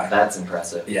 Yeah. That's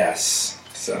impressive. Yes.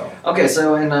 So okay,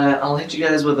 so and I'll hit you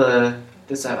guys with I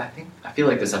feel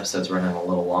like this episode's running a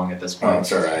little long at this point. Oh,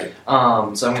 it's all right.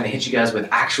 So I'm going to hit you guys with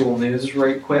actual news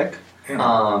right quick.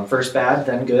 Yeah. First bad,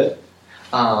 then good.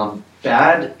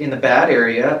 Bad in the bad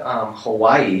area.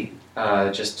 Hawaii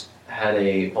just had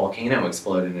a volcano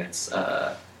explode, and it's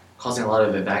causing a lot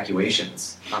of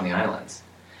evacuations on the islands.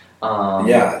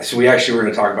 Yeah, so we actually were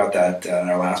going to talk about that in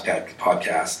our last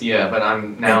podcast. Yeah, but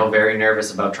I'm now very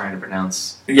nervous about trying to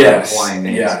pronounce Yes, Hawaiian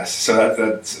names. yes.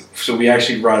 So so we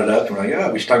actually brought it up, and we're like,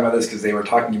 oh, we should talk about this because they were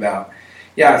talking about,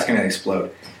 it's going to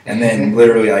explode, and then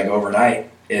literally like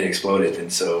overnight it exploded,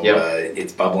 and so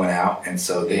it's bubbling out, and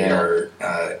so they are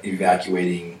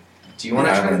evacuating. Do you want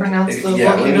to try to pronounce the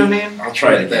volcano volcano name? I'll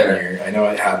try it again here. I know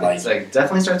it had It's like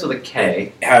definitely starts with a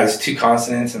K. It has 2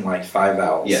 consonants and like 5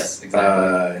 vowels. Yes,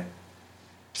 exactly.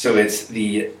 So it's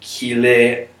the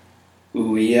Kilauea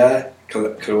I'm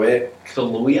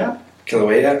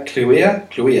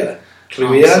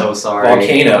so sorry.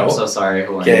 Volcano. I'm so sorry.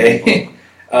 Okay. We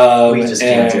just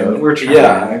can't do it. We're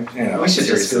trying. Yeah. We should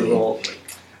just seriously. Google.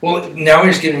 Well, now we're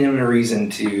just giving them a reason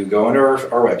to go onto our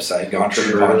website,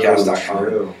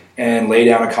 gonetrippingpodcast.com, and lay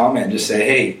down a comment. Just say,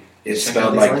 hey, it's Check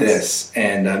spelled out like these links. this,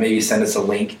 and maybe send us a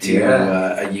link to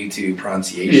a YouTube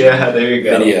pronunciation There you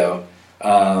go. video.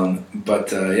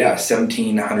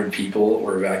 1,700 people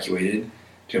were evacuated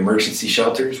to emergency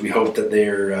shelters. We hope that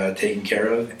they're taken care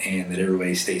of and that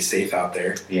everybody stays safe out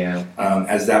there. Yeah.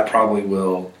 As that probably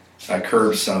will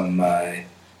curb some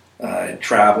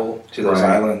travel to those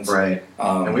islands. Right.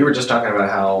 And we were just talking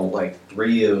about how like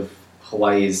 3 of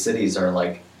Hawaii's cities are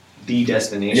like the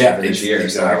destination for this year.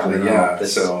 Exactly. So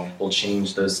this so will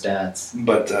change those stats.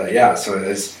 But so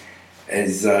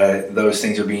as those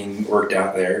things are being worked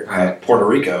out there, Right. Puerto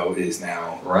Rico is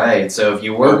now Right. So if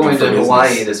you were Working going to for business.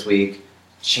 Hawaii this week,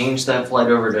 change that flight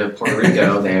over to Puerto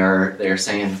Rico. They're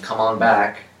saying come on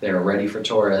back. They're ready for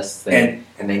tourists. And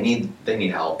they need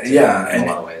help. Too, Yeah, in a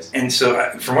lot of ways. And so,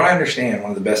 from what I understand,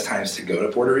 one of the best times to go to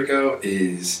Puerto Rico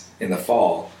is in the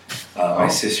fall. My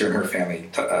sister and her family,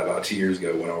 about 2 years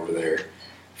ago, went over there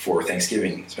for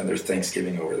Thanksgiving. Spent their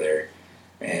Thanksgiving over there,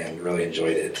 and really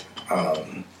enjoyed it.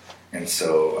 And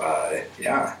so,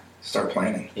 start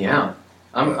planning. Yeah,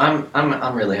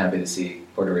 I'm really happy to see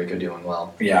Puerto Rico doing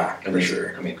well. Yeah, At for least,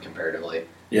 sure. I mean, comparatively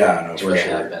Yeah, no, to for where they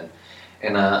have sure. been.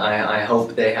 And I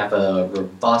hope they have a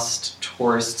robust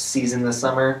tourist season this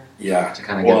summer Yeah, to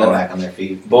kind of get them back on their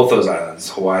feet. both those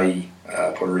islands, Hawaii,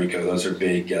 Puerto Rico, those are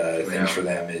big things for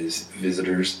them is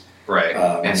visitors. Right.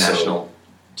 And so- national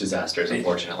disasters,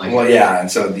 unfortunately. Well, yeah,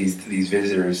 and so these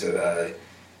visitors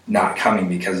not coming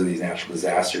because of these natural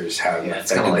disasters have Yeah,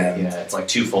 it's kind affected of like them. it's like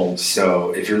twofold.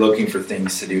 So if you're looking for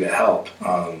things to do to help,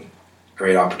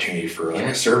 great opportunity for like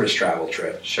a service travel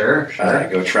trip. Sure.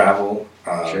 Go travel.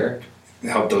 Sure.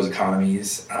 Help those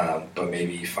economies, but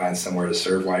maybe find somewhere to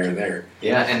serve while you're there.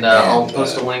 Yeah, and I'll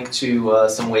post a link to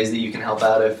some ways that you can help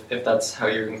out if that's how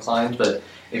you're inclined. But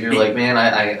if you're like, man,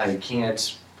 I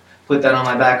can't put that on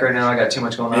my back right now. I got too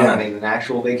much going on. Yeah. I need an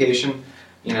actual vacation.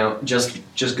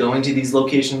 Just going to these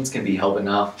locations can be help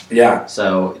enough. Yeah.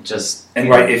 So just And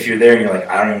right, if you're there and you're like,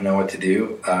 I don't even know what to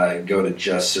do, go to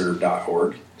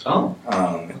justserve.org. Oh.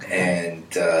 And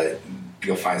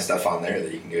you'll find stuff on there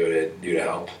that you can go to do to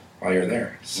help while you're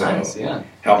there. So Nice, yeah.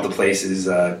 help the places,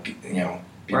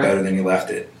 be better than you left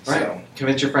it. Right. So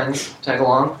Convince your friends, tag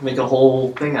along, make a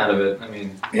whole thing out of it. I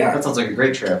mean, Yeah. that sounds like a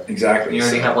great trip. exactly. You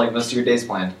already So- have like most of your days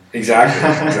planned.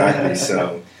 Exactly.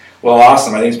 So, well,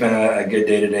 awesome. I think it's been a good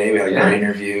day today. We had a Yeah. great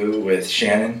interview with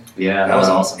Shannon. Yeah, that was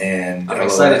awesome. And I'm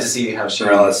excited to see how her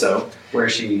LSO. where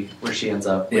she ends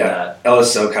up with Yeah, that.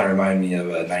 LSO kind of reminded me of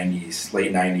a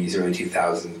late 90s, early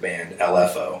 2000s band,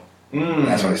 LFO.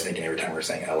 That's what I was thinking every time we were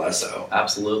saying LSO.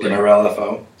 Absolutely. Remember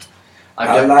LFO?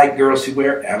 I like girls who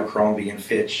wear Abercrombie and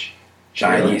Fitch.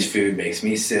 Chinese food makes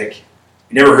me sick.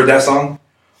 You never heard that song?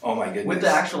 Oh my goodness. With the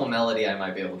actual melody, I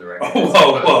might be able to recognize.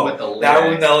 Whoa. With the That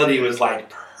lyrics. melody was like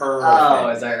perfect. Oh,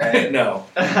 is that right? No.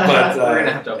 But we're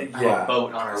gonna have to have yeah. a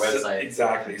vote on our website.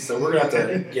 Exactly. So we're going to have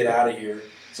to get out of here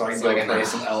so I can go play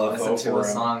some LFO listen to for a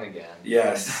him. song again.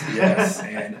 Yes,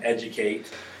 and educate.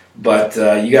 But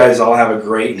you guys all have a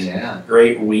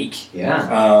great week.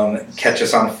 Yeah. Catch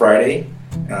us on Friday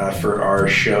for our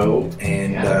show,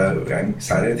 and I'm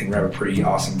excited. I think we're going to have a pretty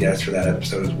awesome guest for that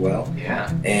episode as well.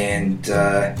 Yeah. And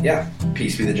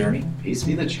peace be the journey. Peace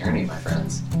be the journey, my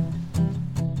friends.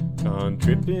 Gone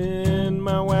tripping,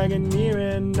 my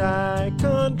Wagoneer and I.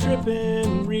 Gone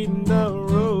tripping, reading the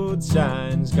road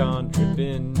signs. Gone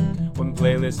tripping, one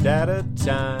playlist at a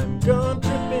time. Gone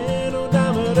tripping,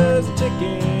 odometer's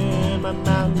ticking. My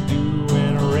Mountain Dew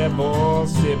and a Red Bull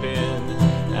sipping.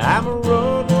 I'm a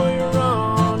road warrior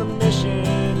on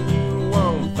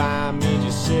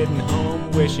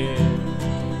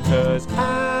 'cause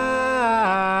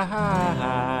I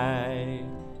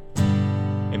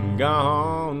am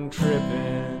gone tripping.